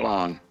freaking night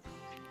long.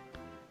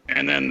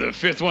 And then the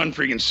 5th one,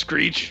 freaking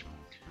Screech.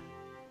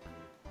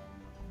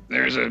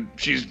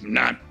 She's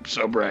not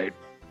so bright.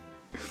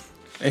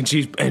 And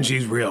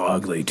she's real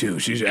ugly too.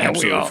 She's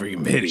absolutely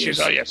freaking hideous.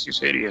 She's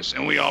hideous.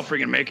 And we all make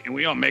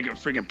a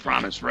freaking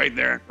promise right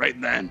there, right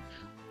then,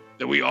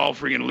 that we all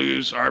freaking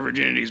lose our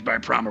virginities by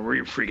promise. We're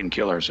gonna freaking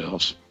kill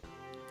ourselves.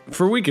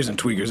 For weakers and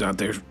tweakers out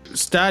there,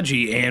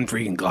 Stodgy and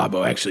freaking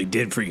Glabo actually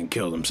did freaking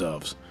kill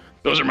themselves.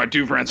 Those are my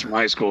 2 friends from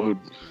high school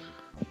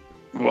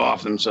who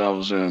off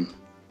themselves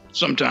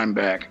some time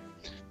back.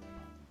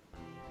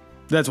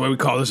 That's why we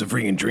call this a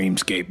freaking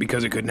dreamscape,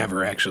 because it could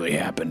never actually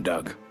happen,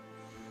 Doug.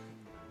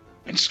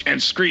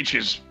 And Screech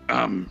is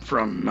from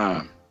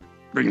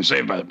freaking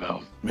Saved by the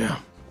Bell. Yeah.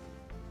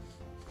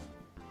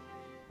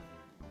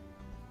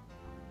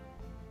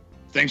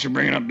 Thanks for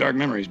bringing up dark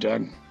memories,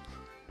 Doug.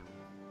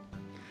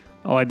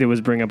 All I did was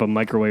bring up a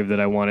microwave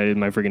that I wanted in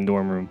my freaking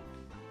dorm room.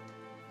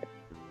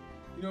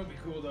 You know what'd be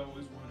cool though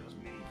was one of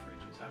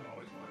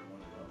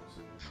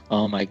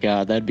Oh my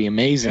God, that'd be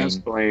amazing. Yes,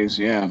 please.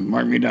 Yeah,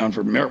 mark me down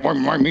for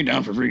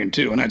freaking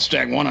 2, and I'd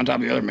stack one on top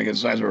of the other, make it the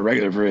size of a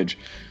regular fridge.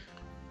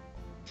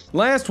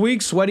 Last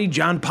week, sweaty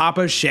John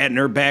Papa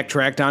Shatner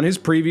backtracked on his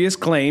previous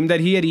claim that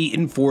he had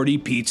eaten 40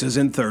 pizzas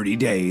in 30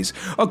 days,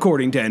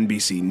 according to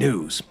NBC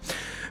News.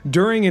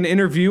 During an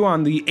interview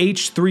on the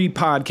H3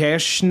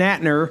 podcast,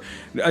 Shatner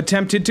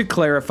attempted to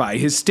clarify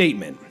his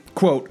statement.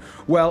 Quote,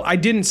 "Well, I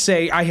didn't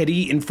say I had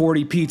eaten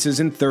 40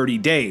 pizzas in 30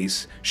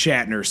 days,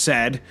 Shatner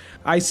said.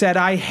 I said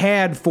I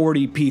had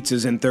 40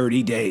 pizzas in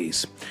 30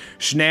 days.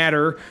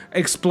 Shatner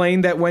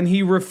explained that when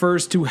he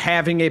refers to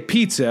having a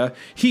pizza,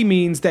 he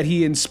means that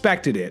he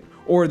inspected it,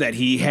 or that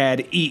he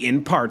had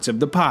eaten parts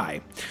of the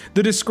pie.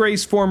 The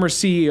disgraced former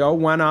CEO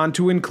went on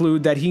to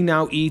include that he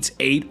now eats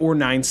 8 or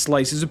 9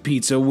 slices of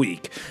pizza a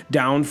week,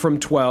 down from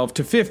 12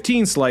 to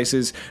 15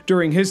 slices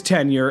during his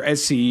tenure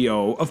as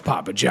CEO of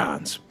Papa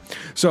John's.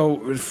 So,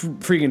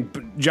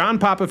 freaking John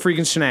Papa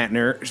freaking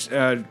Shatner,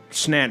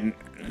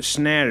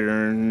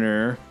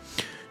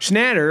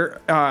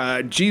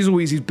 geez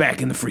Louise, he's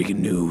back in the freaking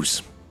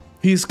news.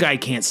 This guy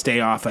can't stay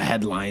off of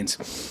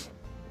headlines.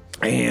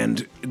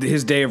 And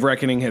his day of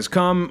reckoning has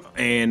come,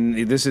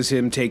 and this is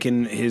him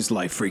taking his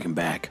life freaking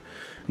back.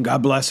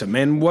 God bless him.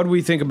 And what do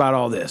we think about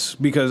all this?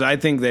 Because I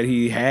think that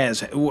he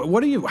has.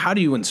 How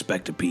do you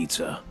inspect a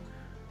pizza?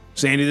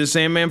 Sandy the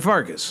Sandman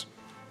Farkas.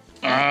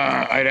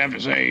 I'd have to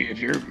say,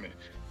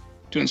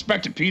 to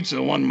inspect a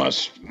pizza, one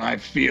must, I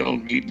feel,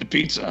 eat the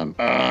pizza.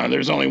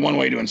 There's only one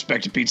way to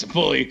inspect a pizza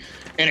fully,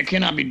 and it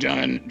cannot be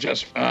done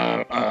just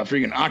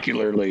freaking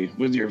ocularly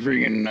with your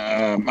freaking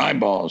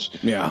eyeballs.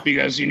 Yeah.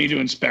 Because you need to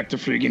inspect the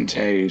freaking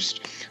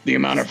taste, the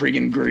amount of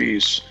freaking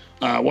grease,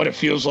 what it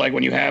feels like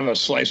when you have a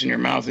slice in your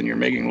mouth and you're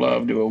making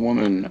love to a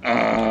woman.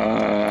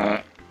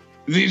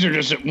 These are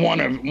just one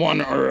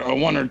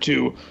or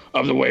two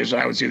of the ways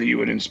I would say that you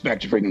would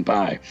inspect a freaking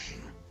pie.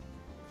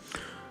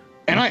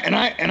 And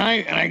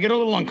I get a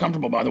little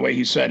uncomfortable by the way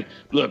he said,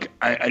 look,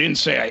 I didn't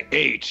say I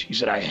ate. He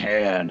said I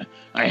had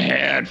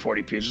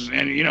 40 pizzas.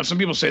 And, some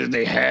people say that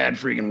they had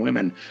freaking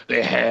women.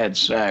 They had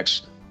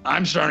sex.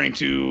 I'm starting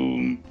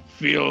to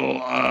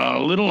feel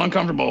a little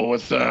uncomfortable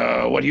with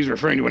what he's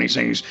referring to when he's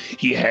saying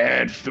he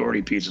had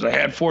 40 pizzas. I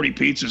had 40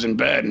 pizzas in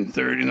bed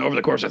over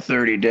the course of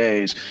 30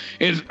 days.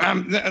 And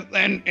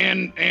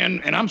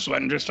I'm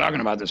sweating just talking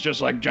about this,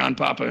 just like John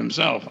Papa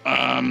himself.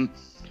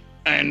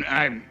 And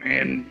it's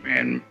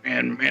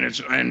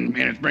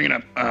bringing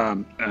up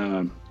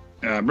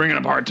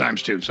hard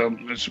times too. So how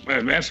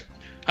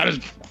does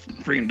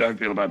freaking Doug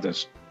feel about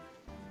this?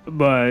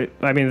 But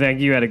I mean,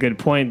 thank you. Had a good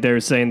point there,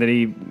 saying that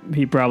he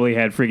probably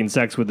had freaking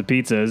sex with the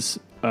pizzas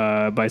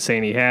by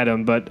saying he had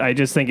them. But I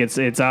just think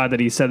it's odd that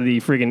he said that he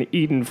freaking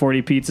eaten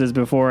 40 pizzas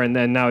before, and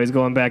then now he's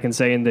going back and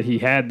saying that he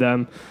had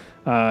them.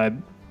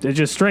 It's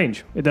just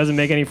strange. It doesn't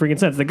make any freaking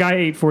sense. The guy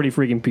ate 40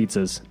 freaking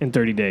pizzas in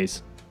 30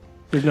 days.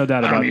 There's no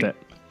doubt about that.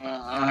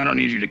 I don't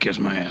need you to kiss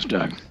my ass,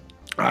 Doug.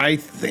 I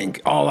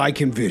think all I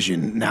can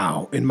vision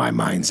now in my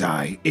mind's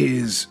eye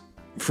is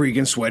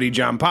freaking sweaty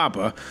John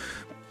Papa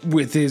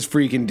with his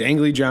freaking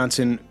dangly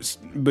Johnson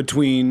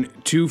between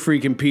 2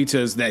 freaking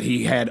pizzas that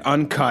he had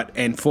uncut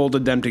and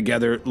folded them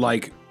together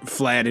like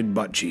flatted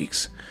butt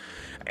cheeks.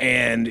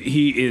 And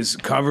he is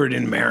covered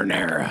in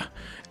marinara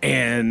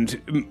and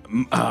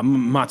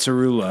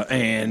mozzarella,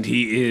 and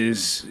he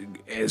is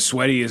as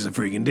sweaty as a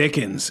freaking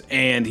Dickens,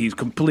 and he's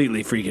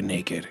completely freaking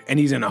naked, and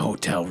he's in a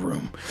hotel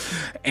room.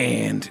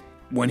 And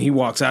when he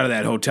walks out of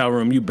that hotel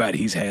room, you bet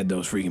he's had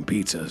those freaking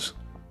pizzas.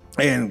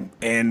 And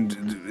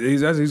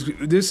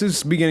this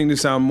is beginning to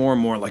sound more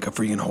and more like a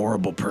freaking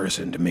horrible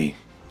person to me.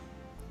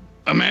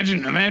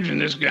 Imagine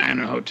this guy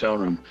in a hotel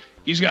room.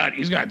 He's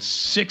got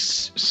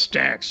 6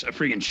 stacks of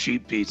freaking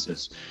sheep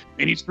pizzas,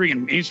 and he's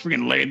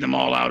freaking laid them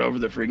all out over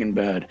the freaking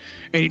bed,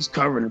 and he's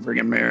covered in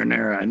freaking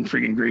marinara and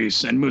freaking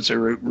grease and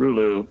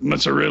mozzarella,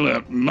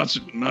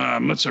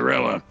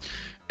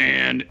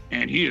 and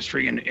he is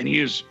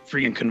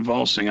freaking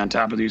convulsing on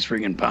top of these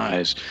freaking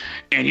pies,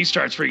 and he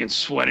starts freaking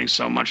sweating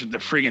so much that the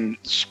freaking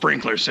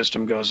sprinkler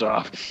system goes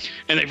off,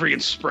 and they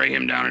freaking spray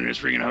him down in his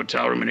freaking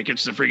hotel room, and it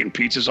gets the freaking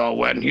pizzas all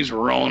wet, and he's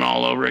rolling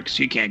all over it because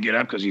he can't get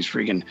up because he's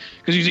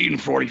eaten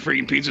 40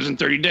 freaking pizzas in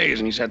 30 days,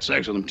 and he's had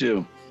sex with them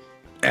too.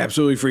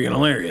 Absolutely freaking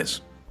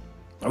hilarious.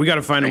 We got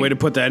to find a way to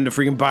put that into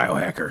freaking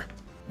Biohacker.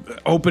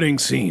 Opening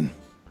scene.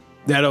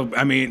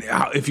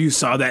 If you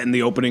saw that in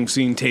the opening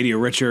scene,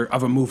 Tadia Richer,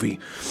 of a movie,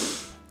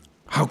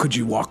 how could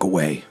you walk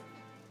away?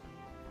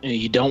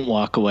 You don't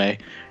walk away.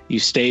 You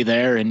stay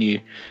there and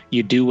you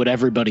do what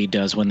everybody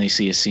does when they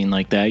see a scene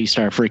like that. You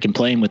start freaking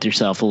playing with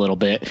yourself a little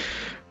bit.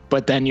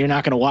 But then you're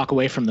not going to walk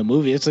away from the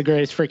movie. It's the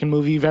greatest freaking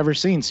movie you've ever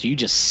seen. So you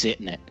just sit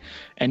in it.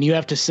 And you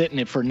have to sit in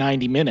it for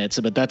 90 minutes,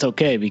 but that's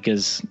okay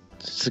because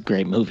it's a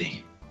great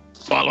movie.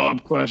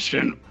 Follow-up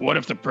question. What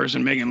if the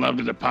person making love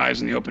to the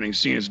pies in the opening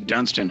scene is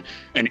Dunstan,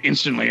 and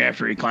instantly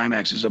after he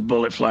climaxes, a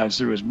bullet flies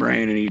through his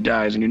brain and he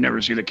dies, and you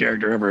never see the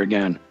character ever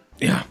again?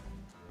 Yeah.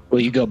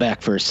 Well, you go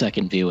back for a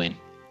second viewing.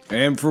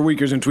 And for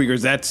Weakers and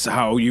Tweakers, that's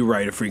how you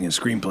write a freaking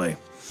screenplay.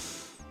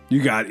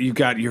 You got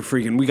your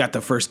freaking. We got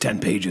the first 10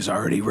 pages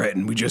already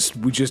written. We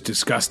just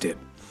discussed it,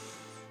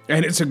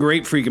 and it's a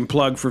great freaking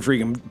plug for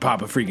freaking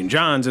Papa freaking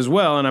John's as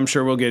well. And I'm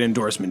sure we'll get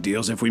endorsement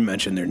deals if we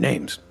mention their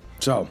names.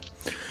 So,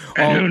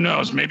 and who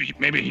knows? Maybe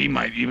he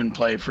might even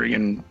play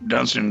freaking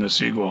Dunstan in the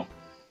sequel.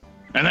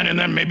 And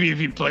then maybe if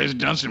he plays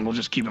Dunstan, we'll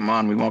just keep him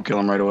on. We won't kill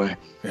him right away.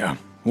 Yeah,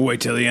 we'll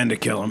wait till the end to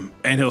kill him,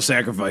 and he'll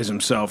sacrifice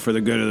himself for the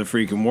good of the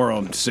freaking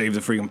world to save the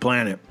freaking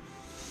planet.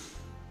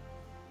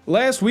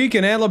 Last week,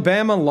 an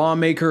Alabama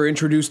lawmaker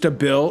introduced a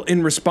bill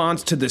in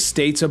response to the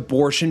state's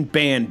abortion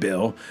ban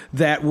bill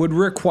that would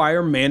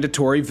require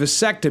mandatory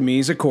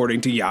vasectomies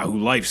according to Yahoo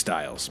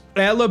Lifestyles.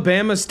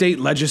 Alabama state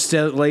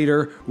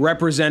legislator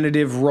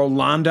Representative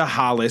Rolanda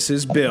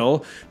Hollis's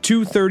bill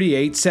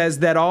 238 says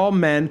that all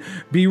men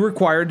be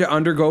required to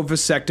undergo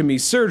vasectomy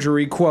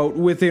surgery, quote,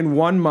 within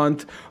 1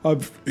 month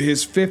of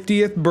his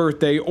 50th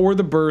birthday or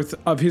the birth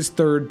of his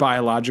third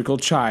biological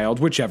child,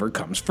 whichever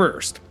comes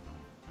first.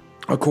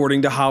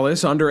 According to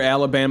Hollis, under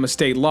Alabama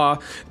state law,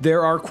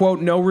 there are,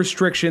 quote, no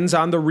restrictions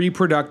on the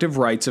reproductive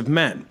rights of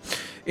men.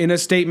 In a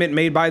statement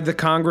made by the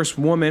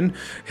Congresswoman,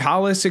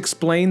 Hollis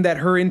explained that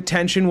her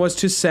intention was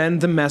to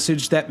send the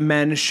message that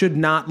men should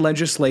not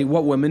legislate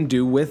what women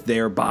do with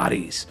their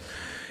bodies.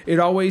 It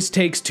always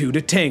takes two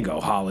to tango,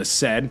 Hollis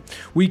said.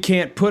 We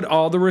can't put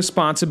all the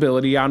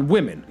responsibility on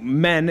women.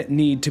 Men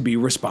need to be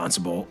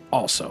responsible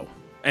also.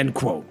 End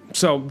quote.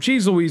 So,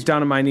 geez Louise,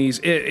 down on my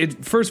knees.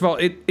 First of all,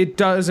 it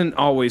doesn't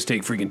always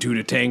take freaking two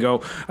to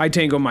tango. I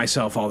tango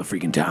myself all the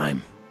freaking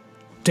time.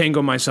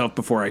 Tango myself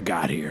before I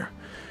got here.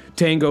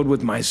 Tangoed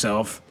with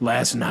myself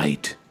last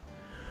night.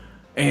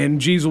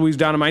 And geez Louise,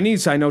 down on my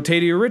knees, I know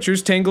Tadia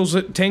Richards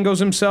tangos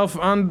himself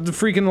on the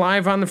freaking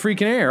live on the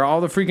freaking air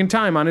all the freaking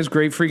time on his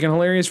great freaking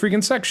hilarious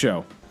freaking sex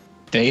show.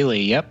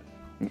 Daily, yep.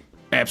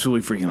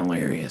 Absolutely freaking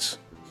hilarious.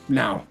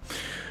 Now,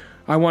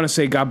 I want to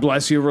say God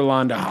bless you,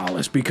 Rolanda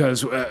Hollis,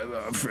 because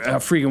a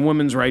freaking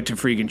woman's right to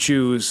freaking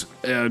choose,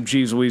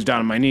 geez Louise, down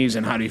on my knees,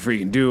 and how do you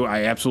freaking do,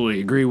 I absolutely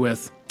agree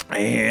with.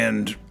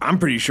 And I'm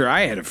pretty sure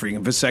I had a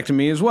freaking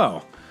vasectomy as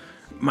well.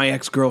 My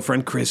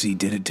ex-girlfriend Chrissy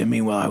did it to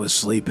me while I was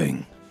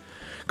sleeping.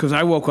 Because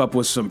I woke up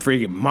with some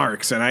freaking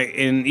marks,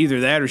 and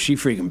either that or she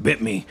freaking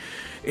bit me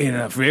in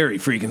a very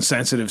freaking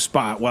sensitive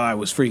spot while I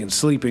was freaking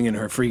sleeping in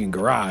her freaking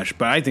garage.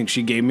 But I think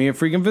she gave me a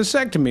freaking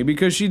vasectomy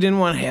because she didn't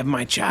want to have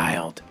my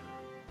child.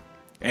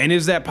 And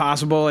is that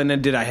possible? And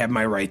then did I have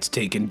my rights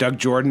taken? Doug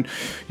Jordan,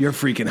 your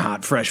freaking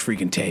hot, fresh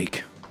freaking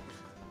take.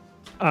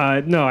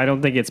 No, I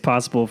don't think it's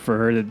possible for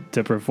her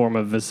to perform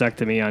a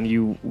vasectomy on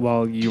you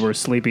while you were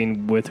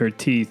sleeping with her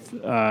teeth.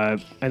 I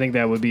think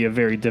that would be a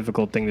very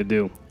difficult thing to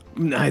do.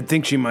 I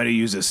think she might have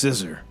used a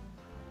scissor.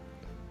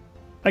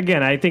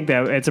 Again, I think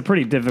that it's a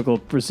pretty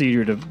difficult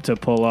procedure to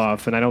pull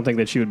off, and I don't think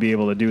that she would be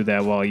able to do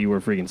that while you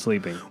were freaking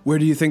sleeping. Where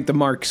do you think the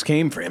marks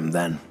came from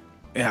then?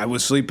 I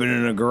was sleeping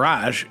in her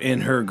garage,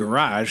 and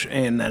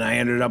then I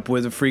ended up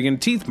with a freaking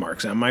teeth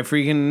marks on my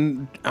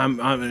freaking,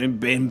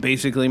 in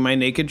basically my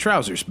naked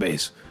trouser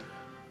space.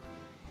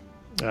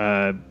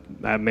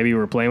 Maybe you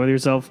were playing with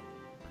yourself?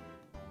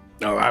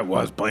 Oh, I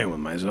was playing with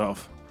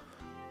myself.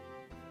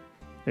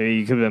 Maybe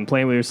you could have been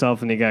playing with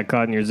yourself and you got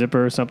caught in your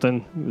zipper or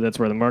something. That's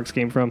where the marks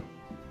came from.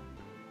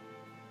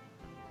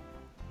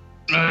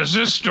 Does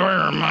this story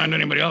remind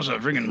anybody else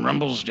of freaking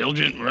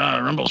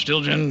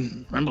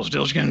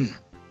Rumpelstiltskin?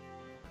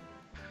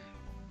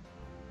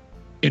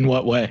 In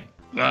what way?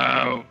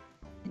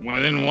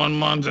 Within 1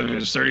 month of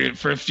his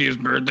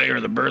 50th birthday or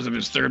the birth of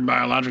his third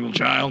biological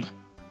child.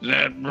 Does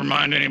that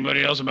remind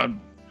anybody else about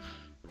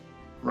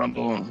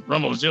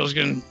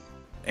Rumpelstiltskin?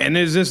 And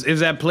is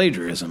that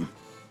plagiarism?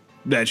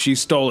 That she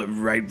stole it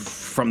right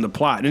from the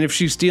plot. And if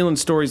she's stealing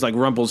stories like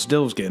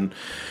Rumpelstiltskin,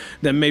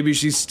 then maybe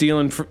she's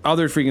stealing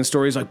other freaking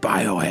stories like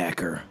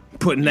Biohacker,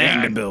 putting that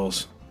into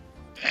bills.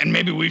 And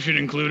maybe we should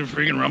include a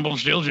freaking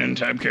Rumpelstiltskin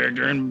type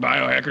character in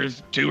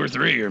Biohacker 2 or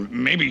 3, or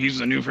maybe he's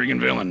the new freaking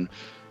villain.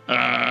 Maybe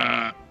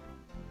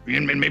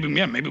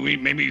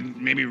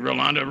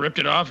Rolanda ripped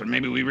it off, and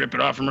maybe we rip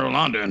it off from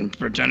Rolanda and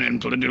pretend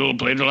and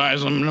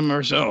plagiarize them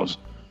ourselves.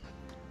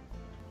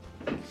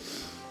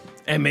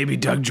 And maybe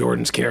Doug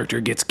Jordan's character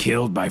gets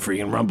killed by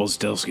freaking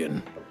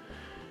Rumpelstiltskin.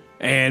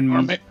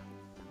 And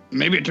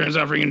maybe it turns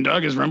out freaking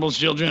Doug is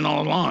Rumpelstiltskin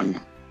all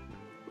along.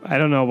 I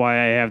don't know why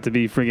I have to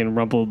be freaking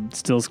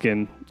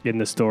Rumpelstiltskin in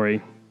the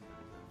story.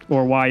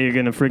 Or why you're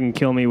going to freaking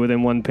kill me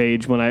within one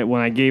page when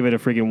I gave it a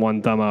freaking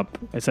 1 thumb up.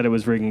 I said it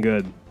was freaking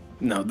good.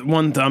 No, the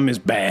 1 thumb is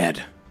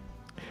bad.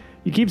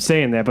 You keep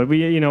saying that, but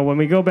when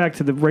we go back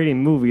to the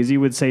rating movies, you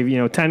would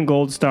say, 10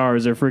 gold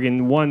stars or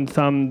freaking 1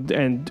 thumb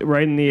and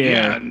right in the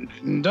air.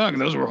 Yeah, Doug,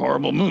 those were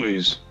horrible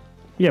movies.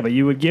 Yeah, but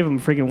you would give them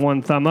freaking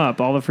 1 thumb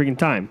up all the freaking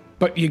time.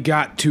 But you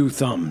got 2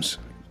 thumbs.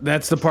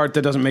 That's the part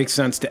that doesn't make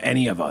sense to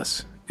any of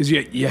us. Is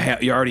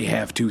you already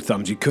have 2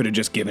 thumbs. You could have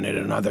just given it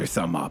another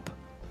thumb up.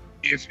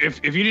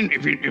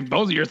 If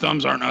both of your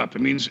thumbs aren't up,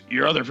 it means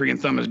your other freaking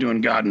thumb is doing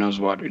God knows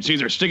what. It's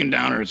either sticking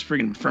down or it's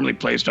freaking firmly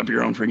placed up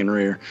your own freaking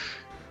rear.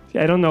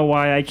 I don't know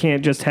why I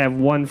can't just have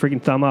 1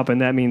 freaking thumb up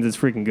and that means it's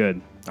freaking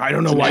good. I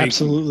don't know why.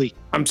 Absolutely.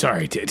 I'm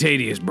sorry,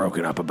 Tatey is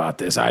broken up about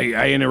this.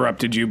 I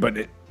interrupted you,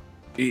 but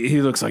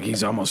he looks like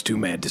he's almost too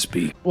mad to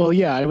speak. Well,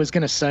 yeah, I was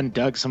going to send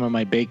Doug some of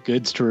my baked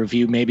goods to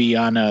review, maybe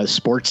on a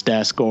Sports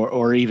Desk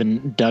or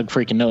even Doug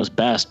freaking knows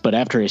best. But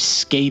after his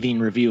scathing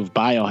review of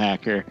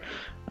Biohacker,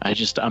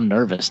 I'm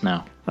nervous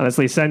now.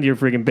 Honestly, send your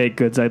freaking baked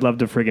goods. I'd love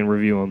to freaking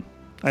review them.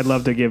 I'd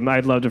love to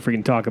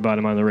freaking talk about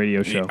him on the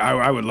radio show.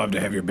 I would love to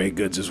have your baked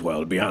goods as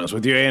well, to be honest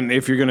with you. And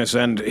if you're going to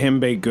send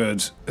him baked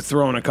goods,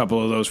 throw in a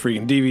couple of those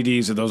freaking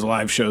DVDs of those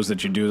live shows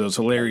that you do, those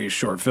hilarious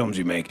short films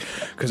you make,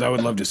 because I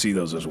would love to see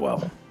those as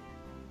well.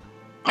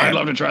 I'd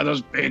love to try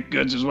those baked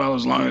goods as well,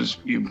 as long as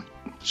you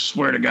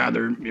swear to God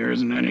there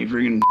isn't any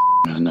freaking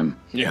on them.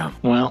 Yeah.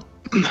 Well,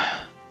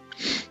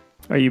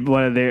 Are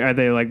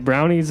they like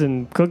brownies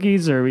and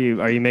cookies, or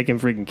are you making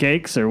freaking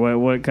cakes, or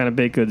what kind of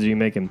baked goods are you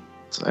making?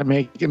 I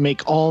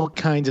make all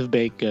kinds of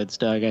baked goods,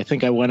 Doug. I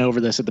think I went over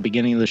this at the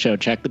beginning of the show.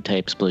 Check the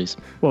tapes, please.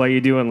 Well, are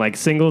you doing like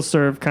single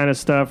serve kind of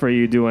stuff, or are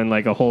you doing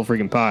like a whole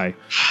freaking pie?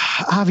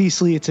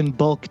 Obviously, it's in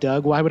bulk,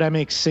 Doug. Why would I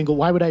bake single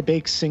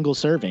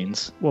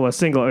servings? Well,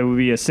 it would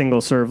be a single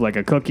serve, like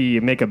a cookie.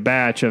 You make a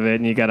batch of it,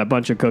 and you got a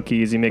bunch of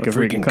cookies. You make a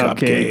freaking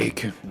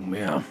cupcake.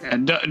 Yeah.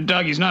 And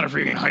Doug, he's not a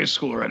freaking high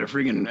schooler at a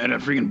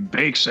freaking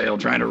bake sale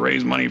trying to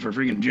raise money for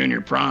freaking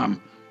junior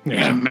prom. He's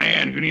a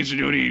man who needs to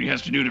do what he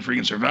has to do to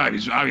freaking survive.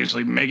 He's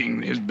obviously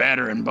making his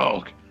batter in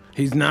bulk.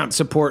 He's not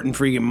supporting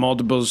freaking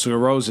multiple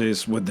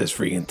sclerosis with this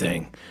freaking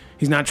thing.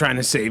 He's not trying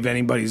to save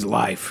anybody's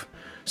life.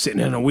 Sitting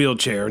in a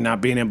wheelchair,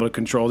 not being able to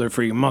control their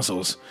freaking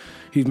muscles.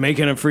 He's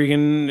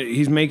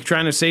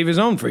trying to save his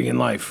own freaking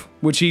life,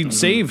 which he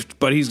saved,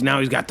 but he's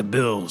got the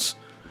bills.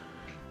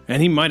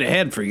 And he might have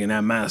had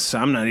freaking MS.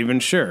 I'm not even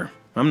sure.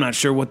 I'm not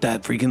sure what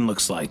that freaking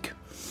looks like.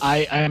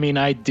 I mean,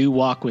 I do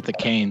walk with a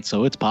cane,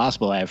 so it's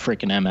possible I have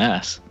freaking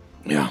MS.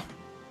 Yeah.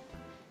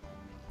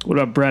 What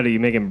about bread? Are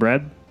you making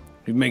bread?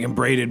 He's making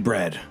braided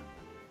bread.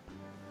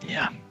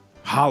 Yeah.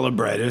 Challah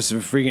bread.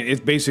 It's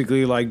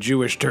basically like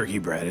Jewish turkey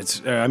bread.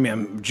 It's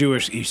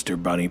Jewish Easter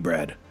bunny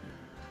bread.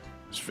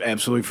 It's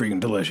absolutely freaking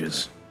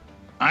delicious.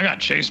 I got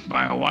chased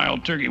by a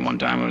wild turkey one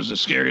time. It was the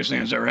scariest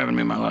thing that's ever happened to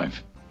me in my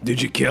life.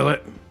 Did you kill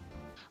it?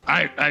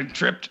 I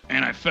tripped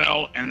and I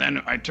fell, and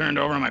then I turned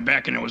over on my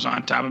back and it was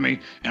on top of me,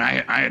 and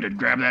I had to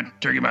grab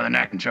that turkey by the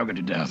neck and choke it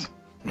to death.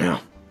 Yeah.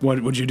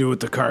 What would you do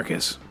with the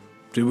carcass?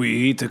 Did we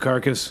eat the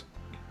carcass?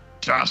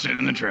 Tossed it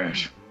in the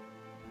trash.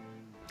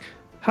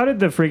 How did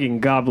the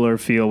freaking gobbler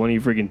feel when you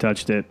freaking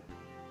touched it?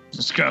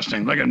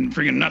 Disgusting. Like a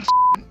freaking nuts.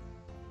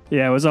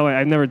 Yeah,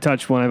 I've never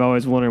touched one. I've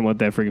always wondered what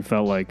that freaking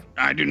felt like.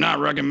 I do not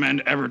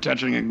recommend ever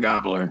touching a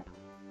gobbler.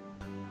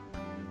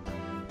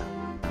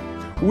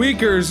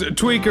 Weakers,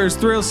 tweakers,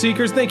 thrill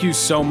seekers, thank you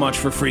so much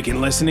for freaking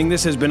listening.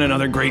 This has been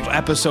another great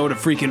episode of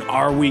freaking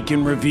Our Week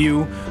in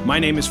Review. My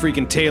name is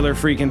freaking Taylor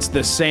freaking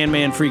the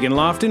Sandman freaking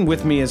Lofton.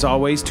 With me as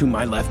always, to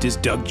my left is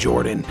Doug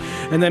Jordan.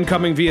 And then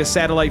coming via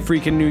satellite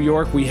freaking New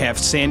York, we have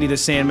Sandy the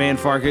Sandman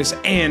Farkas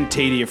and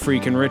Tadia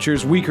freaking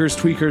Richards. Weakers,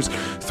 tweakers,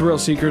 thrill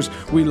seekers,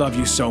 we love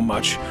you so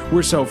much.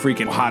 We're so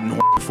freaking hot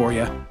and for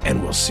you,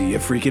 and we'll see you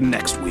freaking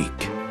next week.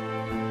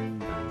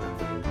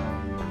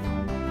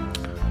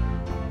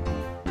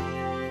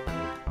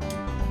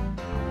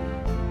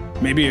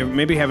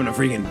 Maybe having a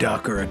freaking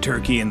duck or a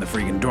turkey in the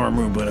freaking dorm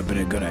room would have been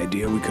a good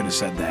idea. We could have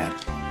said that.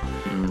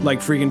 Like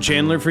freaking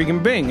Chandler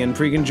freaking Bing and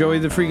freaking Joey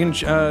the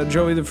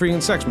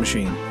freaking sex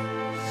machine.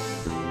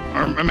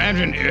 Or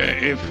imagine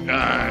if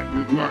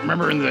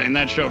remember in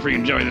that show,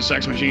 freaking Joey the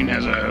sex machine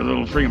has a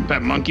little freaking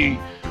pet monkey.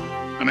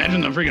 Imagine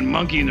the freaking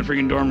monkey in the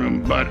freaking dorm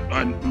room, but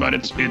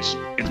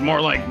it's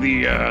more like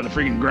the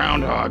freaking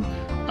groundhog.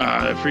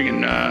 The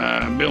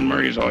freaking Bill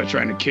Murray is always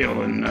trying to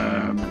kill in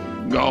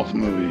golf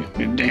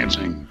movie,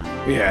 dancing.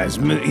 Yeah,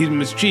 he's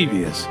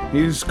mischievous.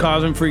 He's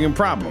causing freaking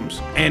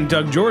problems. And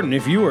Doug Jordan,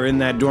 if you were in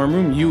that dorm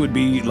room, you would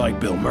be like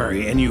Bill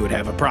Murray, and you would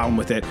have a problem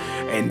with it,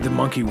 and the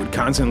monkey would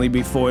constantly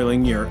be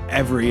foiling your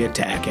every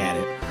attack at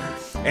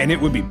it. And it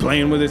would be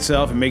playing with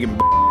itself and making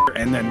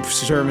and then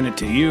serving it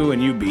to you,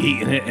 and you'd be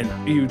eating it,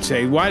 and you'd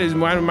say, why do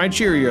my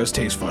Cheerios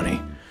taste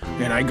funny?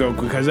 And I go,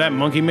 because that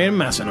monkey made a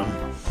mess in them.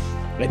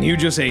 And you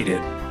just ate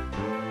it.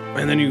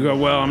 And then you go,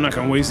 well, I'm not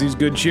going to waste these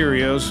good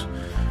Cheerios.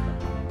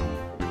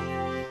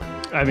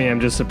 I mean, I'm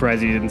just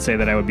surprised you didn't say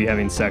that I would be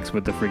having sex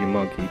with the freaking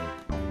monkey.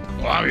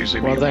 Well,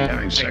 obviously, well, that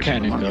having sex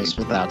kind with of goes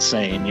without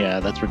saying. Yeah,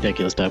 that's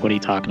ridiculous, Doug. What are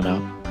you talking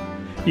about?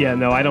 Yeah,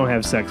 no, I don't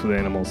have sex with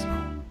animals.